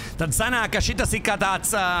 Tad sanāk, ka šitas ir kā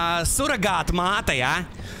tāds suragāta māte, jā?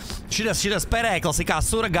 Šitas perēkls ir kā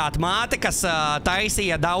suragāta māte, kas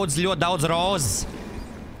taisīja ļoti daudz rozes.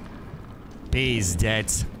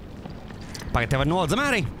 Pīzģēts. Pagad, tev var nolikt zemē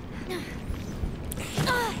arī?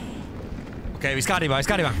 Ok, viss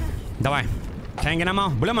kārtībā. Davai.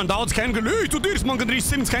 Hengenamo. Bļa, man daudz hengen. Ej, tu dirs, man gandrīz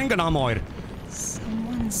 100 hengenamo ir.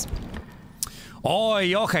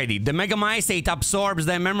 Oi, Heidi, the mega mysate absorbs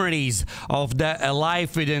the memories of the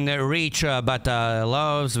life within the reach, but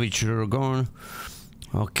loves which are gone.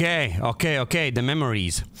 Ok, the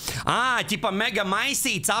memories. Ķipa mega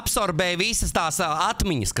mysīts absorbē visas tās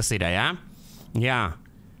atmiņas, kas ir, jā? Jā.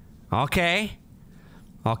 Ok,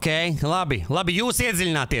 labi, jūs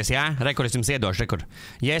iedziļināties, jā? Rekur, es jums iedošu, rekur.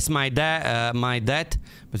 Yes, my dad,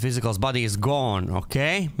 but physical body is gone. Ok,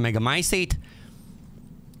 mega mysīt.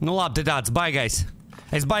 Nu labi, te tāds baigais.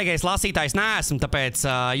 Es baigais lasītājs neesmu, tāpēc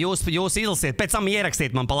jūs izlasiet, pēc tam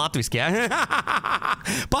ierakstiet man pa latviski, jā?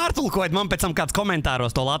 Pārtulkojiet man pēc tam kāds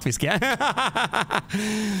komentāros to latviski, jā?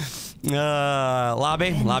 Labi.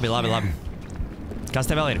 Kas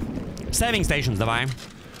te vēl ir? Saving stations, davai.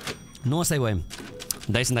 Nosevojam.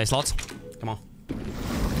 10. slots. Come on.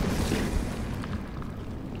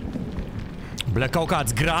 Bļa, kaut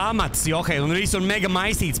kāds grāmatas, johei, un visu un mega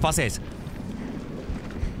maisīts pasies.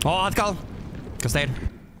 O, atkal. Kas te ir?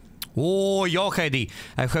 O, Heidi.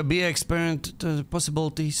 I have been experienced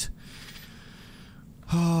possibilities.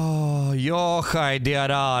 O, Heidi ar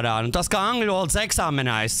ārā. Nu, tas kā angļu valodas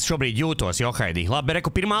eksāmenā es šobrīd jūtos, Heidi. Labi, reku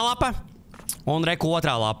pirmā lapa un reku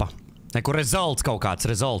otrā lapa. Reku results kaut kāds,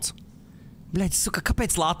 results. Bļaļ, suka,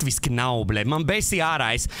 kāpēc latviski nav, bļaļ? Man besi ārā.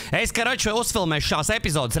 Es karoči uzfilmēšu šās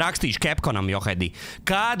epizodes rakstīšu Capconam, Heidi.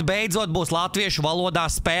 Kad beidzot būs latviešu valodā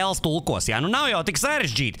spēles tulkos, jā? Nu nav jau tik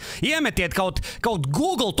sarežģīti. Iemetiet kaut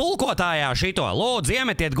Google tulkotājā šito. Lūdzu,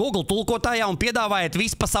 iemetiet Google tulkotājā un piedāvājiet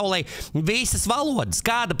vispasaulē visas valodas.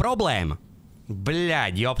 Kāda problēma?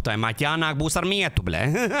 Bļaļ, joptai, maķi, jānāk būs ar mietu, bļaļ.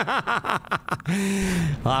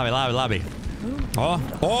 Labi.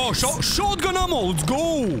 Shotgun ammo, let's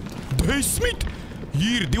go! 10?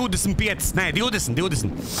 Ir 25, nē, 20.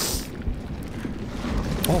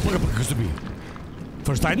 Pagaid, kas tu bija?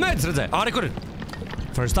 First aid med, redzēji? Arī kur ir?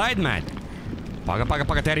 First aid med. Pagaid,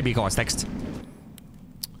 te arī bija kaut kāds teksts.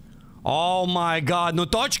 Oh my god, nu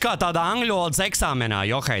toči kā tādā angļu valodas eksāmenā,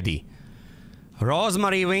 Heidi.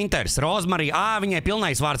 Rosemary Winters, Rosemary, viņai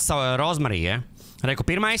pilnais vārds Rosemary, ja? Reku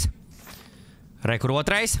pirmais, reku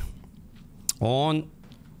otrais un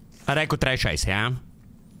reku trešais, jā?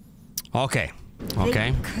 Ok.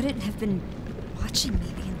 They couldn't have been watching me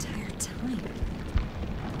the entire time.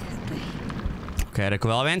 Could they? Ok, reku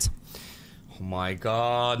vēl viens. Oh my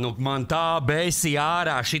god, nu man tā besi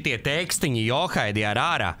ārā šitie tekstiņi, Heidi, ar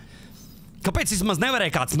ārā. Kāpēc vismaz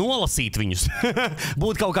nevarēja kāds nolasīt viņus?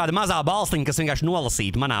 Būtu kaut kāda mazā balstiņa, kas vienkārši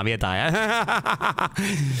nolasītu manā vietā, ja?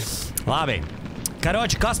 Labi.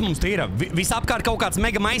 Karoči, kas mums te ir? Visapkārt kaut kāds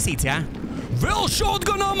mega maisīts, ja? Vēl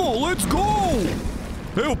shotgun ammo, let's go!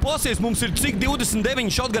 Eju, pasies, mums ir cik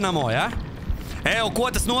 29 shotgun ammo, ja? Eju, ko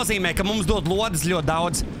tas nozīmē, ka mums dod lodes ļoti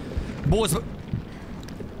daudz? Būs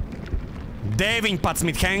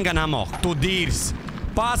 19 handgun ammo, tu dīrs.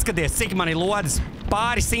 Paskaties, cik man ir lodes.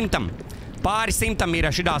 Pāri simtam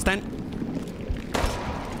ir šitās ten.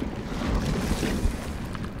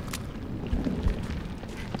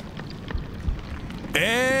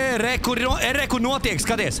 Kur notiek,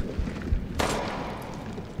 skaties.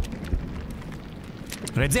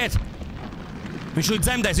 Redziet? Viņš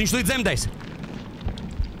līdz zemdēs.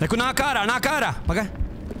 Reku nāk ārā. Paga.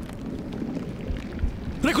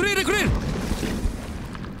 Rekur ir.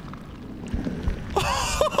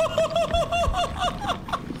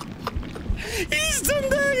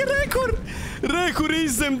 Izdzemdēja, Re, kur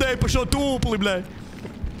izzemdēja pa šo tūpli, blē.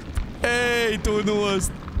 Ej, tu nost.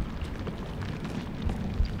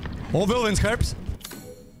 O, vēl viens herbs.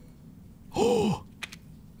 Oh,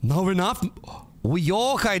 nav enough.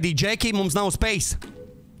 Ujo, Haidī, Džeki, mums nav space.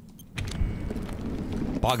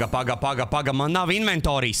 Paga, man nav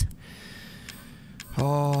inventorijas.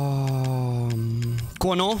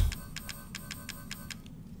 Ko nu?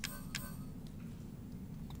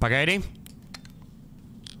 Pagaidi.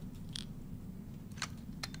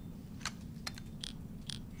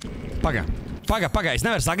 Paga, es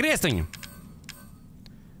nevaru sagriezt viņu.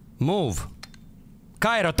 Move.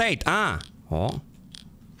 Kā ir rotate? O.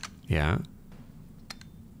 Jā.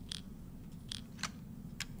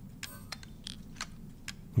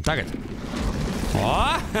 Un tagad. O!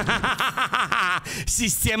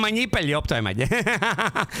 Sistēma ņipeļ, joptojumēģi.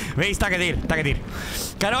 Viss tagad ir.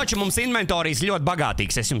 Karoči, mums inventorijas ļoti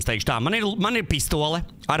bagātīgs, es jums teikšu tā. Man ir pistole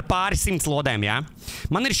ar pāri 100 lodēm, jā.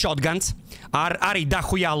 Man ir shotguns ar arī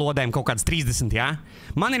dahujā lodēm, kaut kāds 30, jā.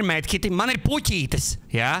 Man ir medkiti, man ir puķītes,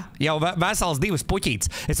 jā. Jau vesels 2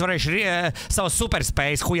 puķītes. Es varēšu savas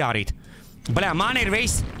superspējas hujārīt. Bļā, man ir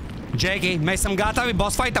viss. Džeki, mēs esam gatavi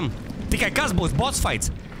boss fightam. Tikai kas būs boss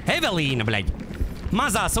fights? Evelīna, bļaļ.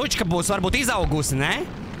 Mazā sučka būs varbūt izaugusi, ne?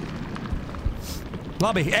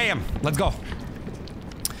 Labi, ejam, let's go.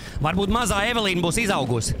 Varbūt mazā Evelīna būs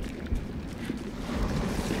izaugusi.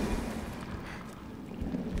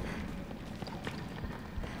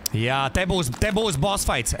 Jā, te būs boss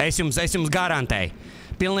fights, es jums garantēju.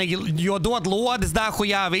 Pilnīgi, jo dod lodes dahu,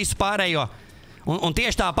 jā, visu pārējo. Un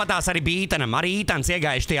tieši tāpatās arī bija Ītanam. Arī Ītans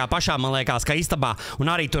iegājuši tajā pašā, man liekas, kā istabā. Un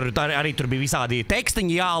arī tur bija visādi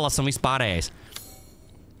tekstiņi jālas un viss pārējais.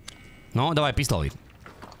 No, davai pistolīt.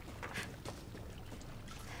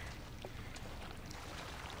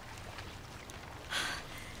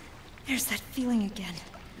 There's that feeling again.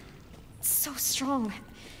 It's so strong.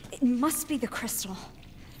 It must be the crystal.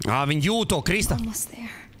 Viņi jūt to krista. Almost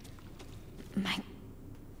there.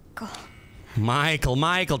 Michael,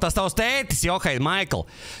 tas tavs tētis, Johai, Michael.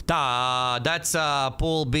 Tā, that's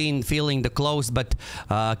Paul been feeling the close, but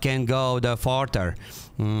can go the farther.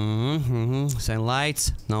 Send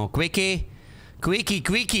lights, no, quickie,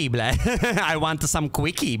 blē. I want some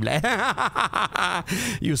quickie, blē.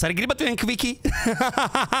 Jūs arī gribat vien quickie?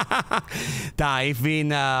 Tā, if been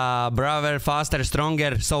braver, faster,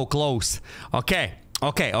 stronger, so close. Okay,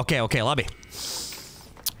 labi.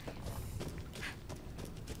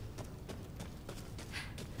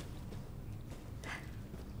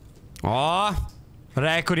 O,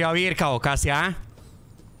 re, kur jau ir kaut kas, jā?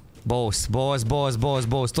 Būs.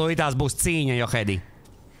 Tūlītās būs cīņa, Johedi.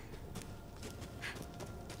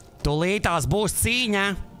 Tūlītās būs cīņa.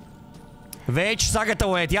 Veči,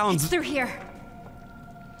 sagatavojiet jauns...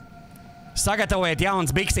 Sagatavojiet jauns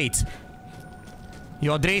biksīts.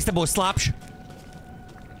 Jo drīz te būs slapš.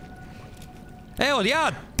 Eod, jā,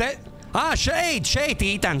 te... šeit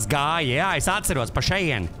Ītans gāja, jā, es atceros pa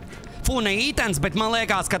šejienu. Fū, ne Ītans, bet man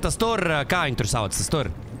liekas, ka tas tur, kā viņi tur sauc, tas tur.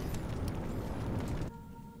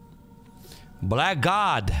 Black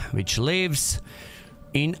God, which lives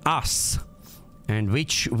in us, and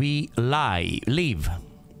which we live.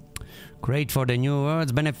 Great for the new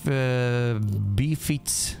words, benefits,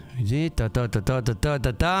 you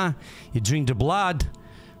drink the blood,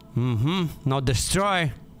 not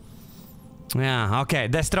destroy. Yeah, okay,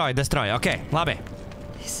 destroy, okay, labi.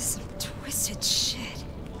 This is some twisted shit.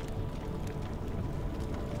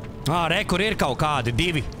 Re, kur ir kaut kādi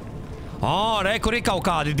divi. Re, kur ir kaut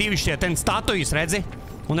kādi divi šitie ten statujas, redzi?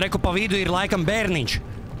 Un re, kur pa vidu ir laikam bērniņš.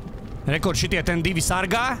 Re, kur šitie ten divi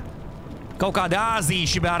sargā. Kaut kādi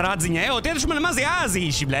āzīši ar radziņa. Tie taču mani mazie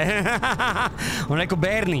āzīši, blē. Un re, kur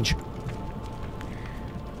bērniņš.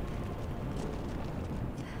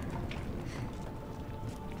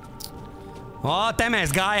 Te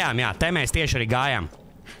mēs gājām, jā. Te mēs tieši arī gājām.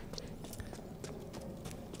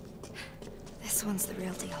 This one's the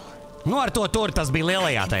real deal. Nu, ar to tur tas bija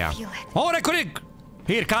lielajā tajā. Re, kur ir?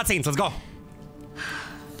 Ir kācīns, let's go.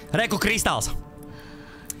 Reku kristāls.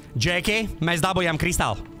 Džeki, mēs dabujām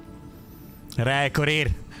kristālu. Re, kur ir?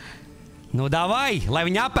 Nu, davai, lai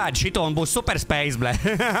viņi apēd šito un būs superspējas, blē.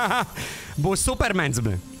 Būs supermens,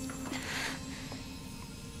 blē.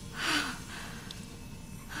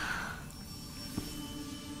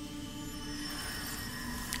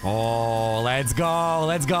 Let's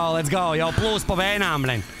go. Jau plūs pa vēnām,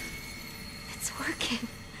 blē.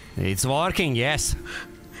 It's working, yes.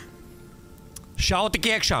 Šau tik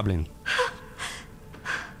iekšā, blin.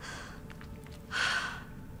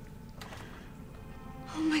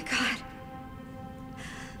 Oh my God.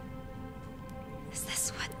 Is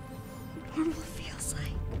this what normal feels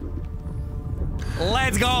like?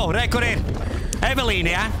 Let's go! Re, kur ir?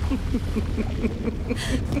 Evelīna, jā?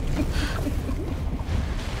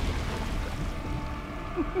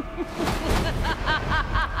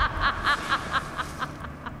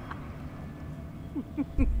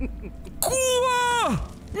 Ko?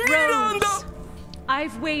 Miranda! Rose,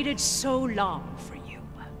 I've waited so long for you.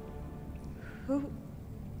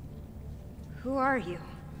 Who are you?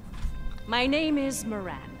 My name is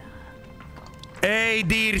Miranda. Ej,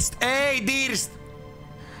 dirst! Ej, dirst!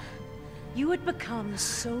 You had become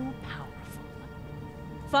so powerful.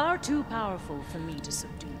 Far too powerful for me to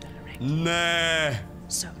subdue directly. Nē.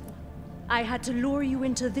 So, I had to lure you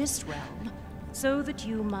into this realm so that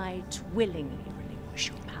you might willingly relinquish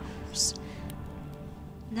your powers.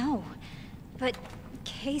 No, but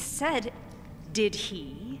Kay said... Did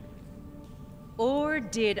he? Or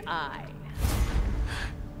did I?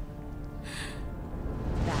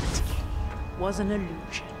 That was an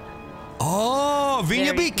illusion. Oh,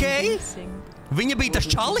 viņa bija Kay? Viņa bija tas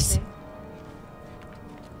čalis?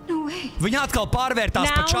 No way. Viņa atkal pārvērtās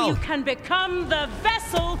par Now čali. you can become the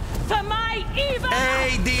vessel for my evil!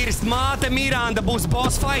 Ej, dirst, māte Miranda būs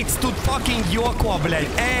boss fights, tu fucking joko, bļeļ.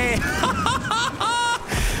 Ej!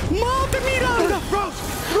 Māte Miranda! Rose,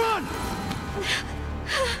 run!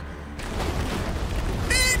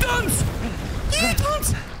 Uldons!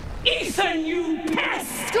 Uldons! Ethan, you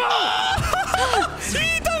pest!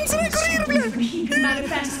 Uldons, re, kur ir, bļeļ? He can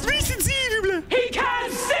manifest. Visi dzīvi, bļeļ. He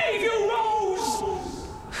can't save you, Rose!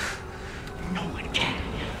 No one can.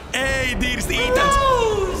 Ej, dirst, Uldons!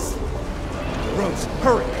 Rose! Rose,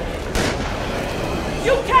 hurry!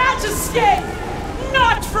 You can't escape!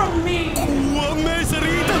 Not from me! Ko mēs ar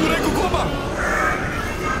Uldonu reku kopā?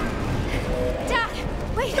 Dad,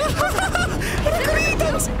 wait. Kur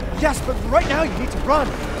Uldons? Yes, but right now you need to run!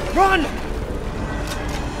 Run!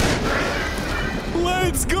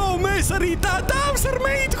 Let's go! Mēs arī tā dāvs ar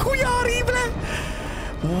meitu hujārī, ble!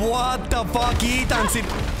 What the fuck, Uldons ir...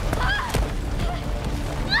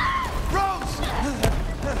 Rose!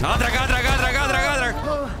 Ātrāk!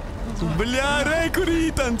 Bļā, re, kur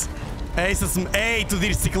Uldons? Es esmu... Ej, tu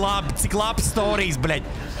dirsi, cik labs storijas, bļeļ.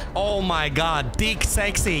 Oh my god, tik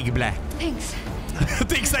seksīgi, bļeļ. Thanks.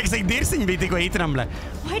 Tik seksīgi dirsiņi bija tikko Ethanam, bļeļ.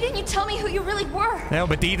 Why didn't you tell me who you really were? Jā,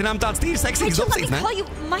 bet Ethanam tāds tīri Why'd seksīgs you let me opcijas, ne? call you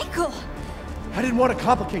Michael? I didn't want to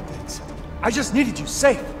complicate things. I just needed you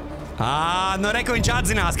safe. Nu reku viņš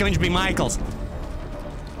atzinās, ka viņš bija Michaels.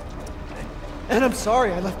 And I'm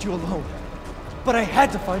sorry I left you alone. But I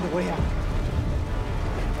had to find a way out.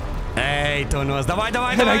 Ej, tu nos. Davai,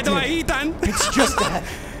 And I did. Ethan. It's just that.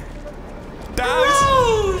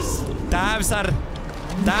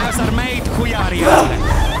 Tēvs ar meitu hujārī.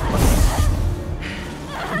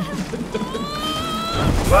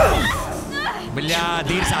 Bļā,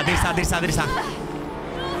 dirsā.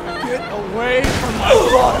 Get away from my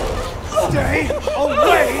daughter! Stay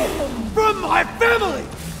away from my family!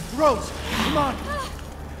 Rose, come on!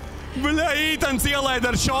 Bļā, Ethans ielaid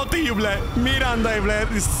ar šotīju, bļā. Mirandai, bļā,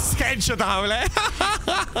 sketšotā, bļā.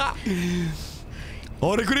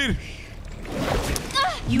 Ore, kur ir?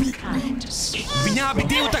 You can't escape. Viņā bija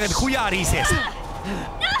divi tagad hujārīsies.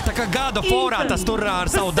 Tā kā gada forā tas tur ar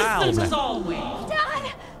savu dēlu, bļā.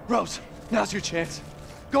 Rose, now's your chance.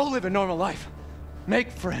 Go live a normal life.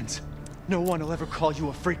 Make friends. No one will ever call you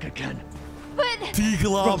a freak again. But Tik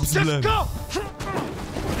labs, Just bļā. go!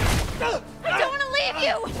 I don't want to leave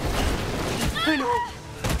you! I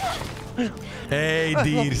know, Ej,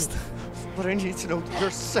 dirst. but I need to know that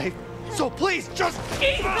you're safe. So please, just...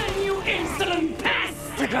 Ethan, you insolent pest!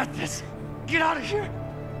 I got this. Get out of here.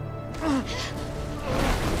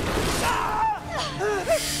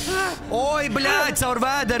 Oi, bļā, caur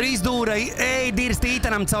vēderu izdūra. Ej, dirst,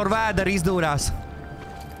 Ethanam caur vēderu izdūrās.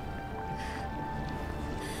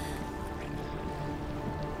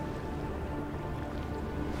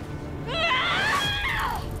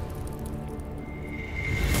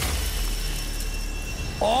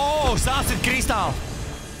 O, sācit kristāli!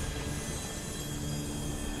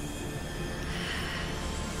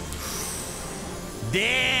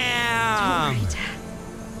 Damn!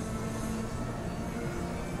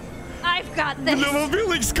 I've got this. Man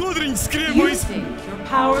pilnīgi skudriņš skrien, You boys. think your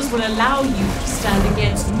powers will allow you to stand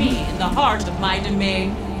against me in the heart of my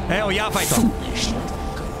domain? Ej, jāfaito. Foolish.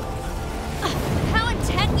 How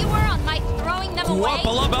intent you were on my throwing them Ko, away?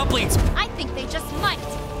 pa labi aplīts. I think they just might.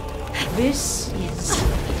 This is...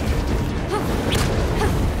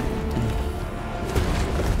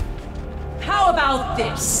 How about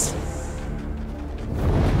this?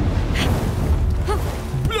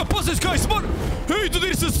 Bļā, pasies, kā es varu. Ej, tu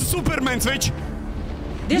dirsi Supermans, več.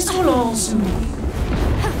 This will all soon be.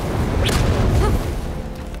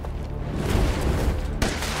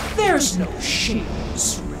 There's no shame in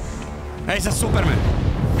surrender. Es esmu Superman.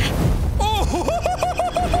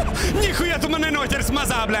 Nihuja tu man nenoķers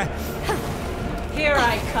mazā, blē. Here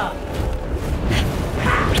I come.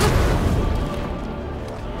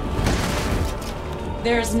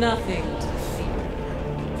 There's nothing to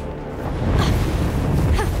fear.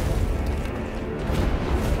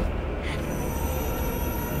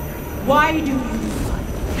 Why do you fight?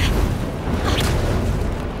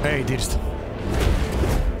 Ej, dirst.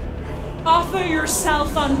 Offer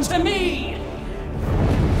yourself unto me!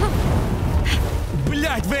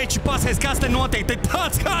 Bļaļ, veči, pasies, kas te notiek? Te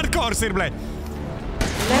tāds hardcores ir, bļaļ.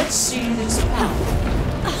 Let's see this power.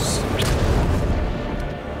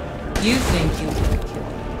 You think you can kill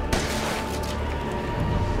me.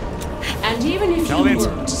 And even if you were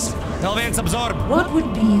to survive, Vēl viens absorb. what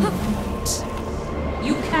would be the point?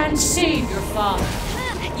 You can't save your father.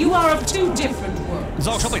 You are of two different worlds.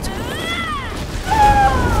 Zaugšu aplīdz.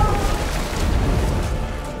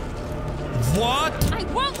 What? I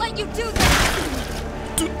won't let you do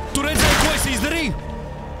that! Tu redzēji, ko es izdarīju?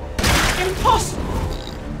 Impossible!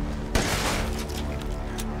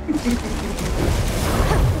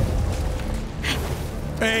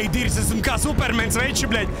 Ej, Dirs, esmu kā Supermans, veči,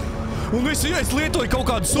 bļaļ. Un es lietoju kaut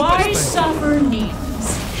kādu Why superspēju. suffer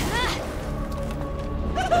needs?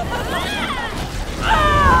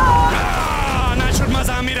 Nāc šur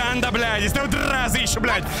mazā Miranda, bļaļ. Es tev drāzīšu,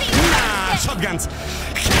 bļaļ. Nā, shotguns.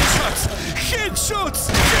 Headshots! Headshots!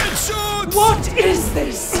 Headshots! What is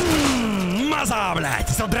this? Mazā, bļaļ.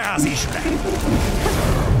 Es tev drāzīšu, bļaļ.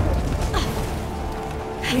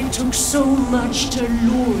 It took so much to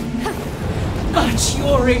lure you, but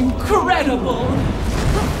you're incredible.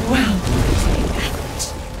 Well,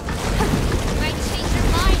 You might change your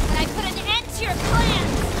mind when I put an end to your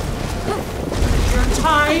plans! your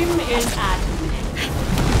time is at an end.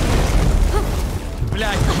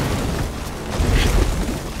 Bļaļ.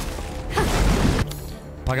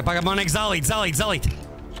 Paga, man vajag zalīt.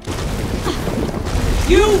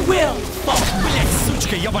 You will fall. Bļaļ,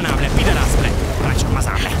 sučka, jobanā, bļaļ, pidarās, bļaļ. Račka,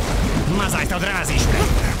 mazā, bļaļ. Mazā, es tev drāzīšu, bļaļ.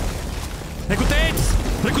 Reku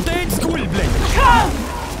tētis guļ, bļaļ. Come!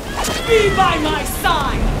 Be by my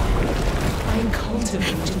side! I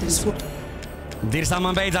cultivated this world Dirsā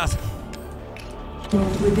man beidzās.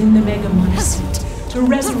 within the Mega Monocyte to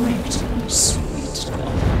resurrect sweet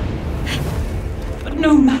God. But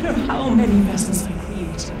no matter how many vessels I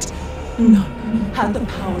created, none had the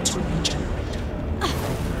power to regenerate.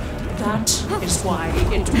 That is why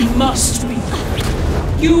it must be.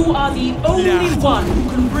 You are the only one who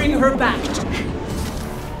can bring her back to me.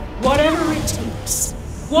 Whatever it takes,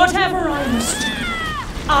 whatever I must do,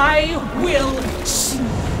 I will see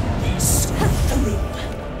this through.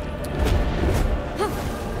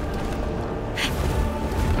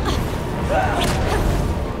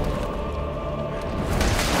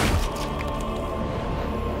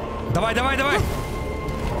 Давай.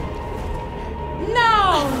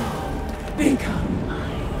 Now, become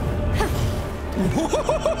mine.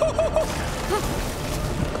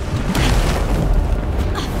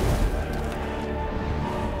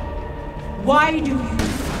 Why do you?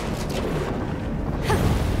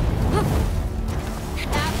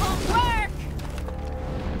 That won't work!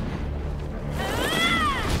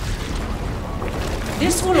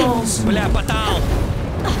 This will also. Bļaļ, pa tālu.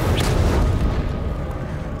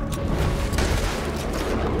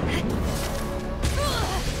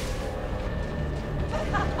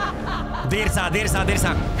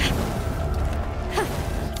 Dirsā.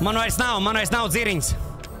 Man vairs nav dziriņas.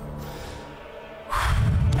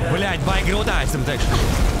 Bļaļ, baigi grūtājs, tam teikšu.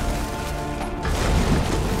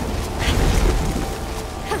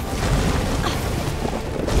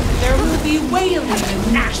 There will be wailing and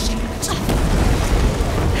gnashing.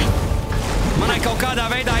 Man vajag kaut kādā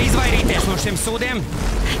veidā izvairīties no šiem sūdiem.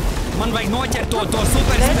 Man vajag noķert to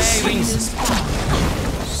superspēju viņas.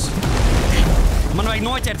 Man vajag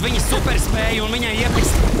noķert viņas superspēju un viņai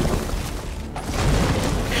iepist.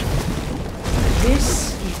 This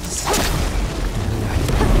is.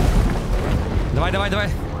 Davai.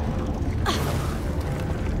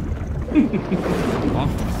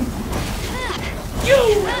 You!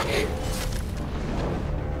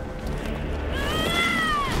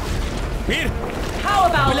 Ir! How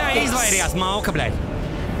about Bļaļ, this? izvairījās mauka, bļaļ.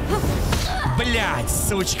 Bļaļ,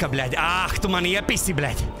 sučka, bļaļ. Tu man iepisi,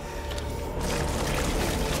 bļaļ.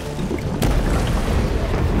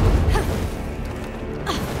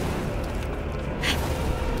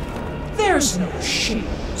 There's no shame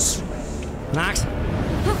in surrender. Nāks.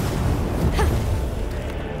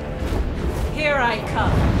 Here I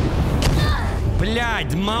come.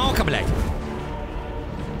 Bļaļ, mauka, bļaļ.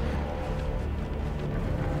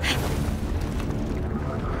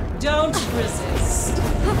 Don't resist.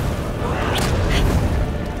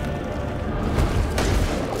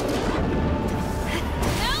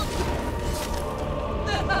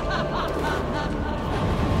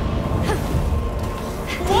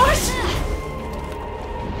 What?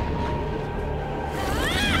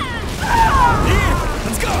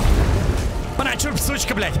 Let's go! Пора, чёрт,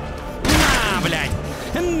 сучка, блядь! На, блядь!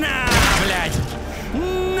 На, блядь!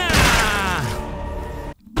 На!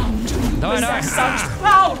 Давай, давай! Such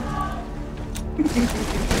power.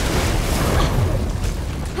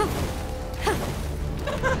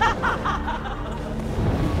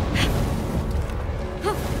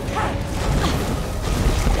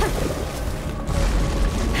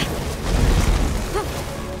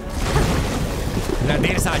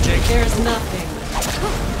 There's nothing.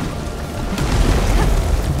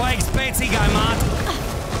 Baigi spēcīgā māte.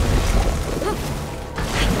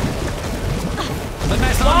 Bet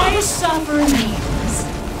mēs Why suffer needs?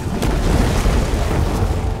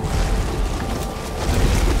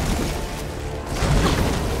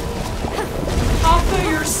 Offer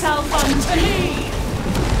yourself unto me.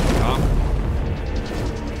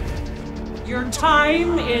 Your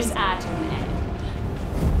time is at an end.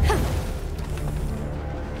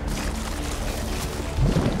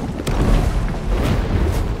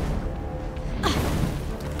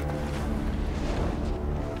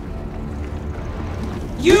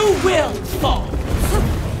 You will fall.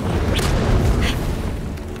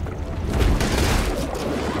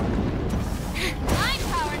 I'm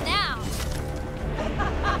power now.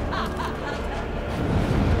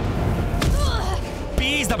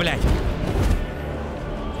 Pīzda, blядь!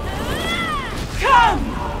 Come!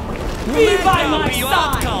 Be by my Biju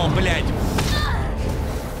side! atkal, blядь!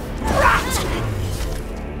 Rat!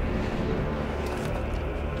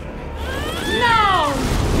 Now!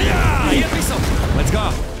 Jā, iet visu! Let's go!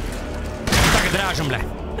 Tagad rāžam, blядь!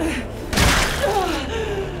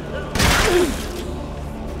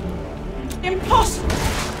 Impossible!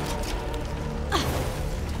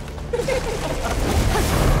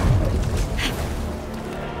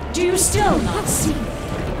 Do you still not see?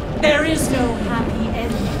 There is no happy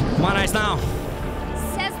ending. Man vairs nav!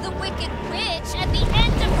 Says the wicked witch at the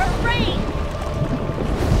end of her reign.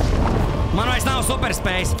 Man vairs nav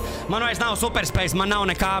superspējas! Man vairs nav superspējas! Man nav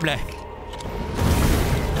nekā, blядь!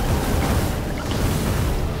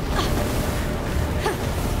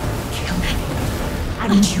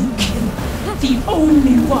 And you kill the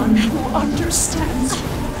only one who understands you.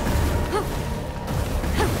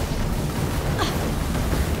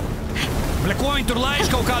 Bļa, ko viņi tur laiž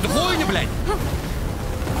kaut kādu huļņu, bļaļ?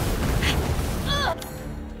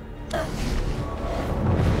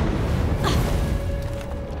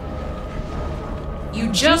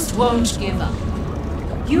 You just won't give up.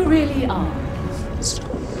 You really are.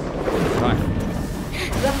 Vai.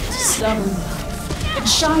 That stubborn life that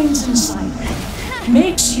shines inside you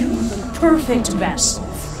makes you the perfect vessel.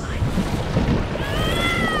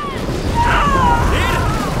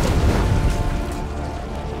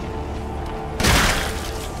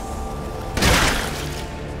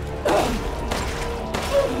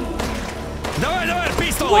 Давай, давай, ar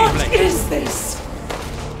pistoli, What bļaļ! is this?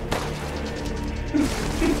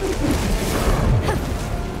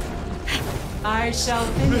 I shall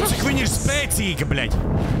finish. Cik viņa ir spēcīga, bļaļ!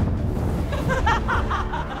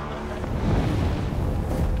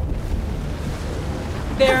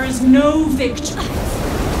 There is no victory.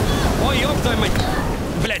 Oi, optoj, maļ!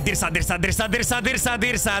 Bļaļ, dirsā, dirsā, dirsā, dirsā, dirsā,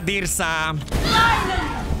 dirsā, dirsā!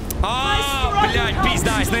 Ā, bļaļ,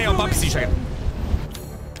 pizdā, es ne jau papisīšu tagad!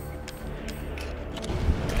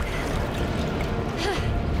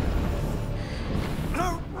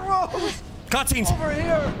 Kacīns!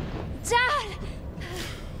 Dad!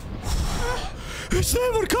 Es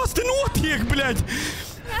nevaru, kas te notiek, bļaļ!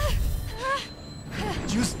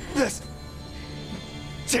 Use this.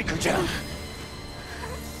 Take her down.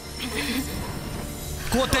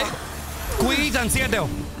 Ko te... Ko Ītans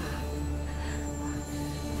iedev?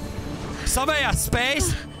 Savējās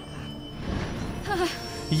spējas?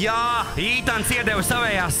 Jā, Ītans iedeva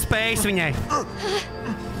savējās spējas viņai.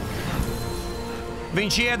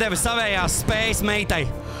 Viņš iedeva savējās spējas meitai.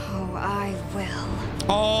 Oh, I will.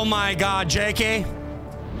 Oh my God, Jackie!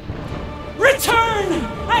 Return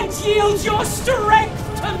and yield your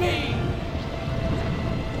strength to me.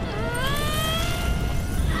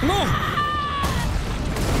 Nu!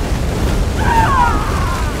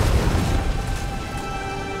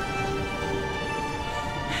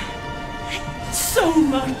 So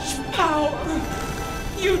much power.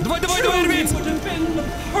 You Давай, давай, truly давай, Vince. would have been the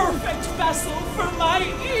perfect vessel for my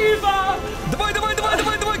Eva. Давай, давай, давай,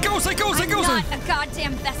 давай, давай, kausai, kausai, I'm kausai! not a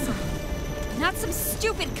goddamn vessel. Not some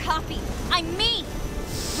stupid copy. I'm me,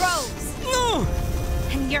 Rose. Nu!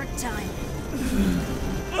 And you're done.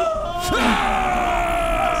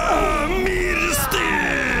 Mirsti!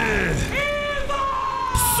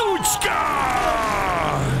 Sučka!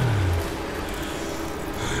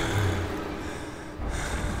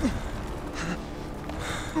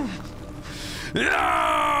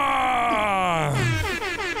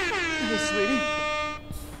 Hey, sweetie.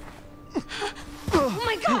 Oh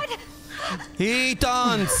my God!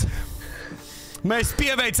 Uldons! Mēs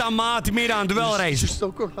pieveicām māti Mirandu vēlreiz. You're so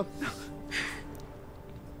grown up now.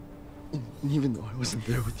 And even though I wasn't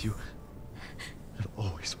there with you, I've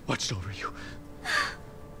always watched over you.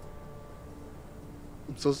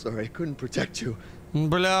 I'm so sorry I couldn't protect you.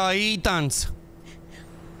 Bļā, Uldons.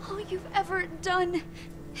 All you've ever done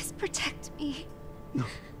is protect me. No.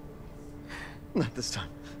 Not this time.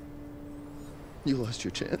 You lost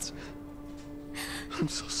your chance. I'm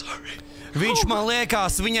so sorry. Viņš man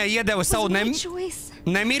liekas, viņai iedeva savu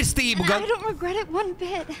nemirstību. I don't regret it one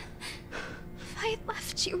bit. If I had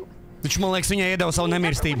left you, Viņš man liekas, viņai iedeva savu I never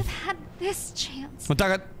would nemirstību. have had this chance Un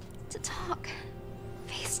tagad to talk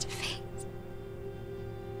face to face.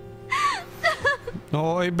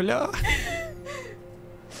 Oi, bļā.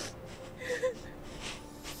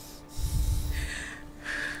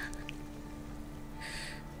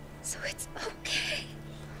 So it's okay.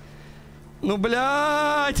 Nu,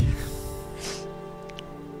 bļāķ.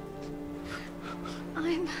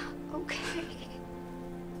 I'm okay.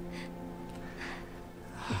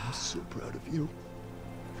 I'm so proud of you.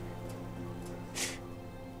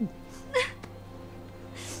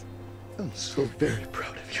 I'm so very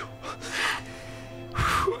proud of you.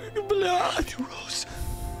 Bļāķ. Rose.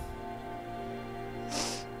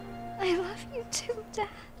 I love you too, Dad.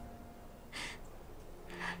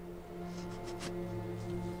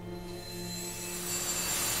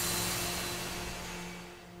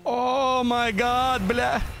 Oh my God,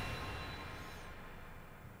 bļā.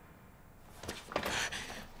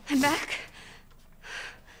 I'm back.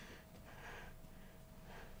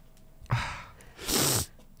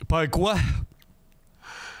 Pai, ko?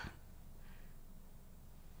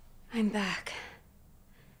 I'm back.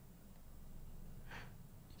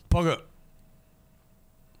 Pagad.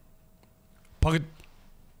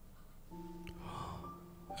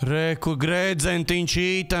 Reku grēdzentiņš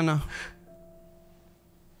Ītana.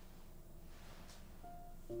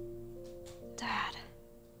 Dad.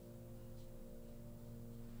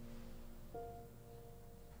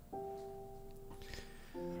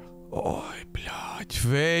 Oi, bļāķ,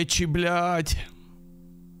 veči, bļāķ.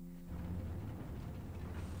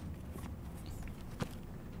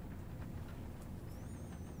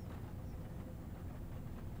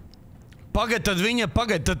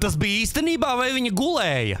 Pagad, tad tas bija īstenībā, vai viņa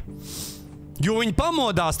gulēja? Jo viņa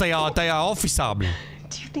pamodās tajā ofisā, bļā.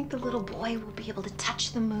 Do you think the little boy will be able to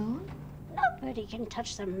touch the moon? Nobody can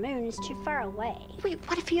touch the moon. It's too far away. Wait,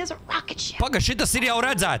 what if he has a rocket ship? Pagad, šitas ir jau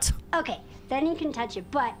redzēts. Okay, then you can touch it,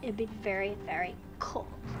 but it'd be very, very cold.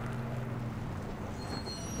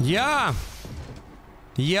 Jā.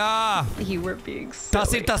 Jā. You were being silly.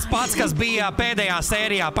 Tas ir tas pats, kas bija pēdējā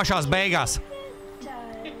sērijā pašās beigās.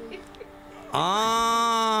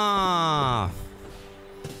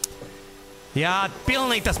 Jā,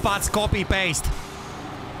 pilnīgi tas pats copy-paste.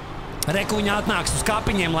 Reku viņa atnāks uz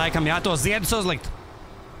kapiņiem laikam, jā, tos ziedus uzlikt.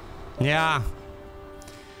 Jā.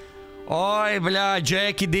 Oi, bļā,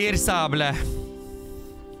 Džeki dirsā, bļā.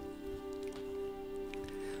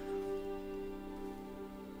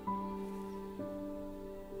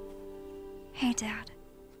 Hey, Dad.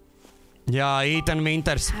 Jā, Ethan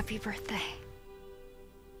Winters. Happy birthday.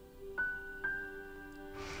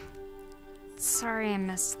 Sorry I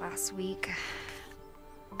missed last week.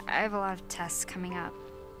 I have a lot of tests coming up.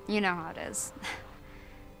 You know how it is.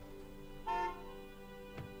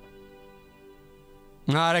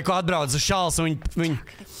 Nā, Reku atbrauc uz šals un viņi...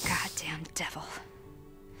 Look at the goddamn devil.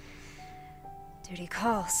 Duty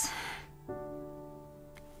calls.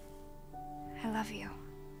 I love you.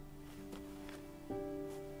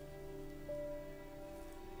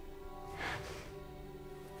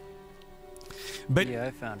 Bet Yeah,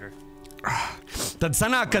 I found her. tad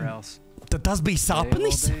sanāk, Where ka else? tad tas bija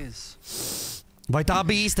sapnis? Days. Vai tā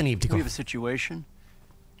bija īstenība We tikko? have a situation.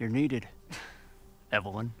 You're needed,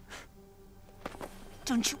 Evelyn.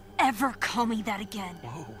 Don't you ever call me that again.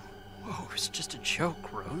 Whoa, it's just a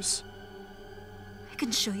joke, Rose. I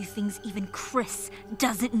can show you things even Chris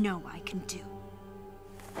doesn't know I can do.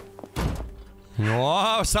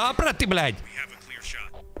 O, saprati, bļaļ.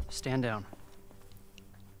 Stand down.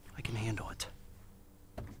 I can handle it.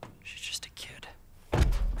 She's just a kid.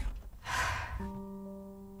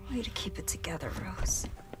 Will you to keep it together, Rose.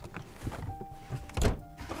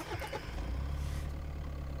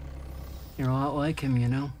 You're a lot like him, you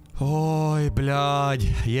know? Oi, bļāģ,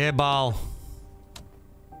 jebal.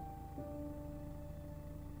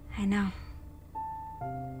 I know.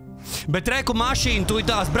 Bet reku mašīnu tu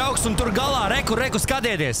tās brauks un tur galā reku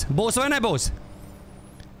skatieties. Būs vai nebūs?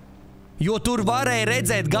 Jo tur varēja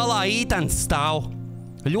redzēt galā Ītans stāv.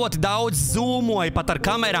 Ļoti daudz zūmoja pat ar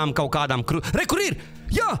kamerām kaut kādām Rekur ir!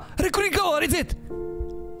 Jā! Rekur ir galā, redziet!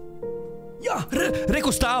 Jā!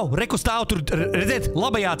 Reku stāv tur, redziet,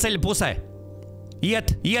 labajā ceļa pusē.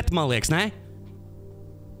 Iet, man liekas, ne?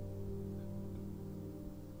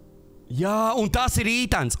 Jā, un tas ir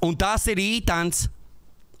Ītans.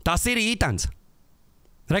 Tas ir Ītans.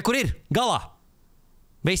 Rekur ir, galā.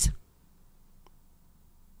 Viss.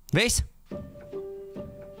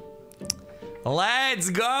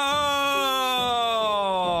 Let's go!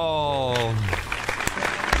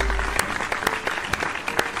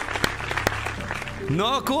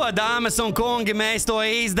 No ko, dāmas un kungi, mēs to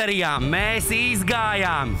izdarījām. Mēs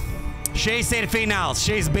izgājām. Šis ir fināls.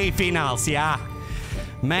 Šis bija fināls, jā.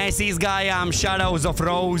 Mēs izgājām Shadows of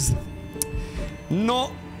Rose.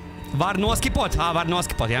 Nu, var noskipot? Var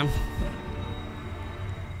noskipot, jā.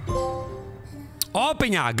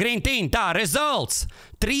 Opiņā, Green Team, tā, results.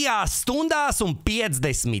 3 stundās un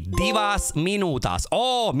 52 minūtās.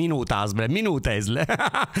 Minūtēs.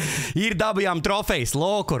 Ir dabījām trofejas,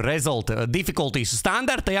 loku, result, difficulties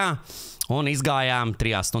standarta, jā. Un izgājām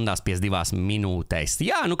 3 stundās 52 minūtēs.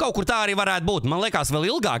 Jā, nu kaut kur tā arī varētu būt. Man liekas, vēl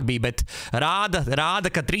ilgāk bija, bet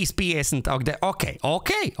rāda, ka 3:50.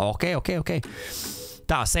 Ok.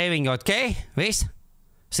 Tā, saving, ok, viss.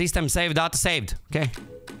 System save, data saved, ok.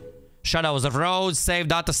 Shadows of Rose, save,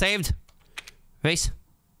 data saved.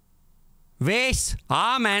 Viss.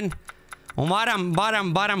 Amen. Un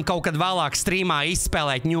varam kaut kad vēlāk streamā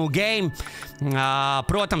izspēlēt new game.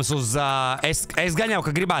 Protams, es gan jau,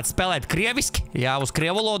 ka gribētu spēlēt krieviski, jā, uz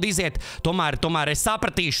krievu valodu iziet. Tomēr es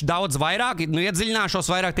sapratīšu daudz vairāk, iedziļināšos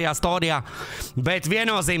vairāk tajā storijā. Bet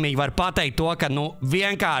viennozīmīgi var pateikt to, ka,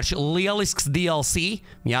 vienkārši lielisks DLC.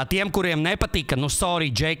 Jā, tiem, kuriem nepatika,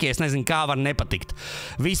 sorry, Džeki, es nezinu, kā var nepatikt.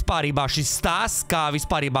 Vispārībā šis stāsts, kā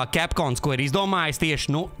vispārībā Capcoms, ko ir izdomājis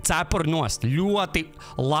tieši, cepuri nost. Ļoti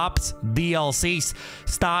labs DLCs,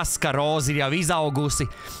 stāsts, ka Roze ir jau izaugusi.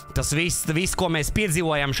 Tas viss, ko mēs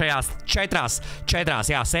piedzīvojam šajās četrās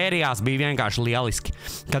sērijās, bija vienkārši lieliski.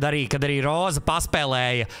 Kad arī Roze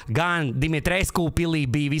paspēlēja, gan Dimitrescu pilī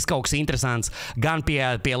bija viss kaut kas interesants, gan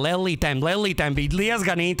pie Lellītēm. Lellītēm bija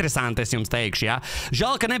diezgan interesanti, es jums teikšu, jā.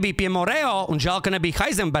 Žēl, ka nebija pie Moreo, un žēl, ka nebija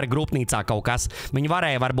Heisenberg grupnīcā kaut kas. Viņi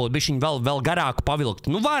varēja varbūt bišķiņ vēl garāku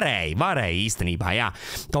pavilkt. Varēja īstenībā, jā.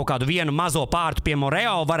 Kaut kādu vienu mazo pārtu pie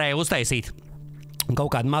Moreo varēja uztaisīt.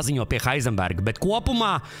 Kaut kādu maziņo pie Heisenberga, bet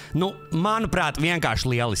kopumā, manuprāt, vienkārši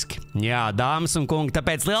lieliski. Jā, dāmas un kungi,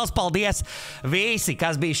 tāpēc liels paldies visi,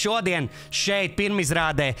 kas bija šodien šeit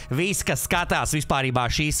pirmizrādē, visi, kas skatās vispārībā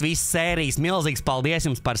šīs visas sērijas. Milzīgs paldies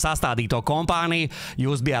jums par sastādīto kompāniju,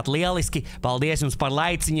 jūs bijāt lieliski, paldies jums par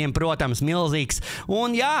laiciņiem, protams, milzīgs.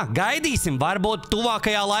 Un jā, gaidīsim, varbūt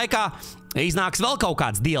tuvākajā laikā iznāks vēl kaut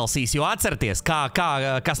kāds DLCs, jo atcerieties,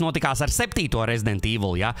 kas notikās ar 7. Resident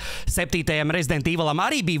Evil, ja? 7. Resident Evilam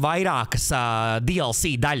arī bija vairākas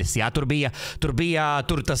DLC daļas, ja? Tur bija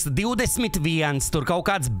tas 21, tur kaut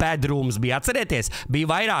kāds bedrooms bija, atcerieties, bija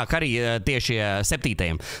vairāk arī tieši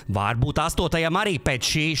 7. Varbūt 8. arī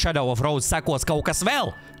pēc šī Shadow of Rose sekos kaut kas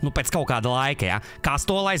vēl, pēc kaut kāda laika, ja? Kas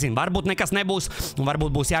to lai zina, varbūt nekas nebūs, un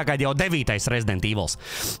varbūt būs jāgaida jau 9. Resident Evils.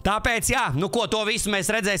 Tāpēc, jā, ko to visu mēs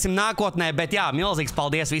redzēsim nākotnē, bet jā, milzīgs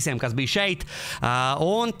paldies visiem, kas bija šeit.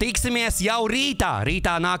 Un tiksimies jau rītā.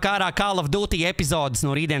 Rītā nāk ārā Call of Duty epizodes.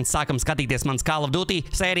 No rītdienas sākam skatīties mans Call of Duty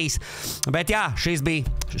sērijas. Bet jā, šis bija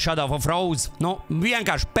Shadow of Rose.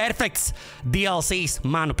 Vienkārši perfekts DLCs,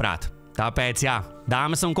 manuprāt. Tāpēc jā,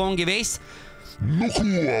 dāmas un kungi, viss. Ko,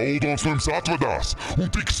 Uldons no jums atvadās un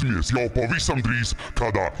tiksimies jau pavisam drīz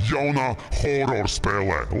kādā jaunā horror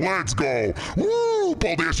spēlē. Let's go!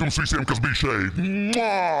 Paldies jums visiem, kas bija šeit!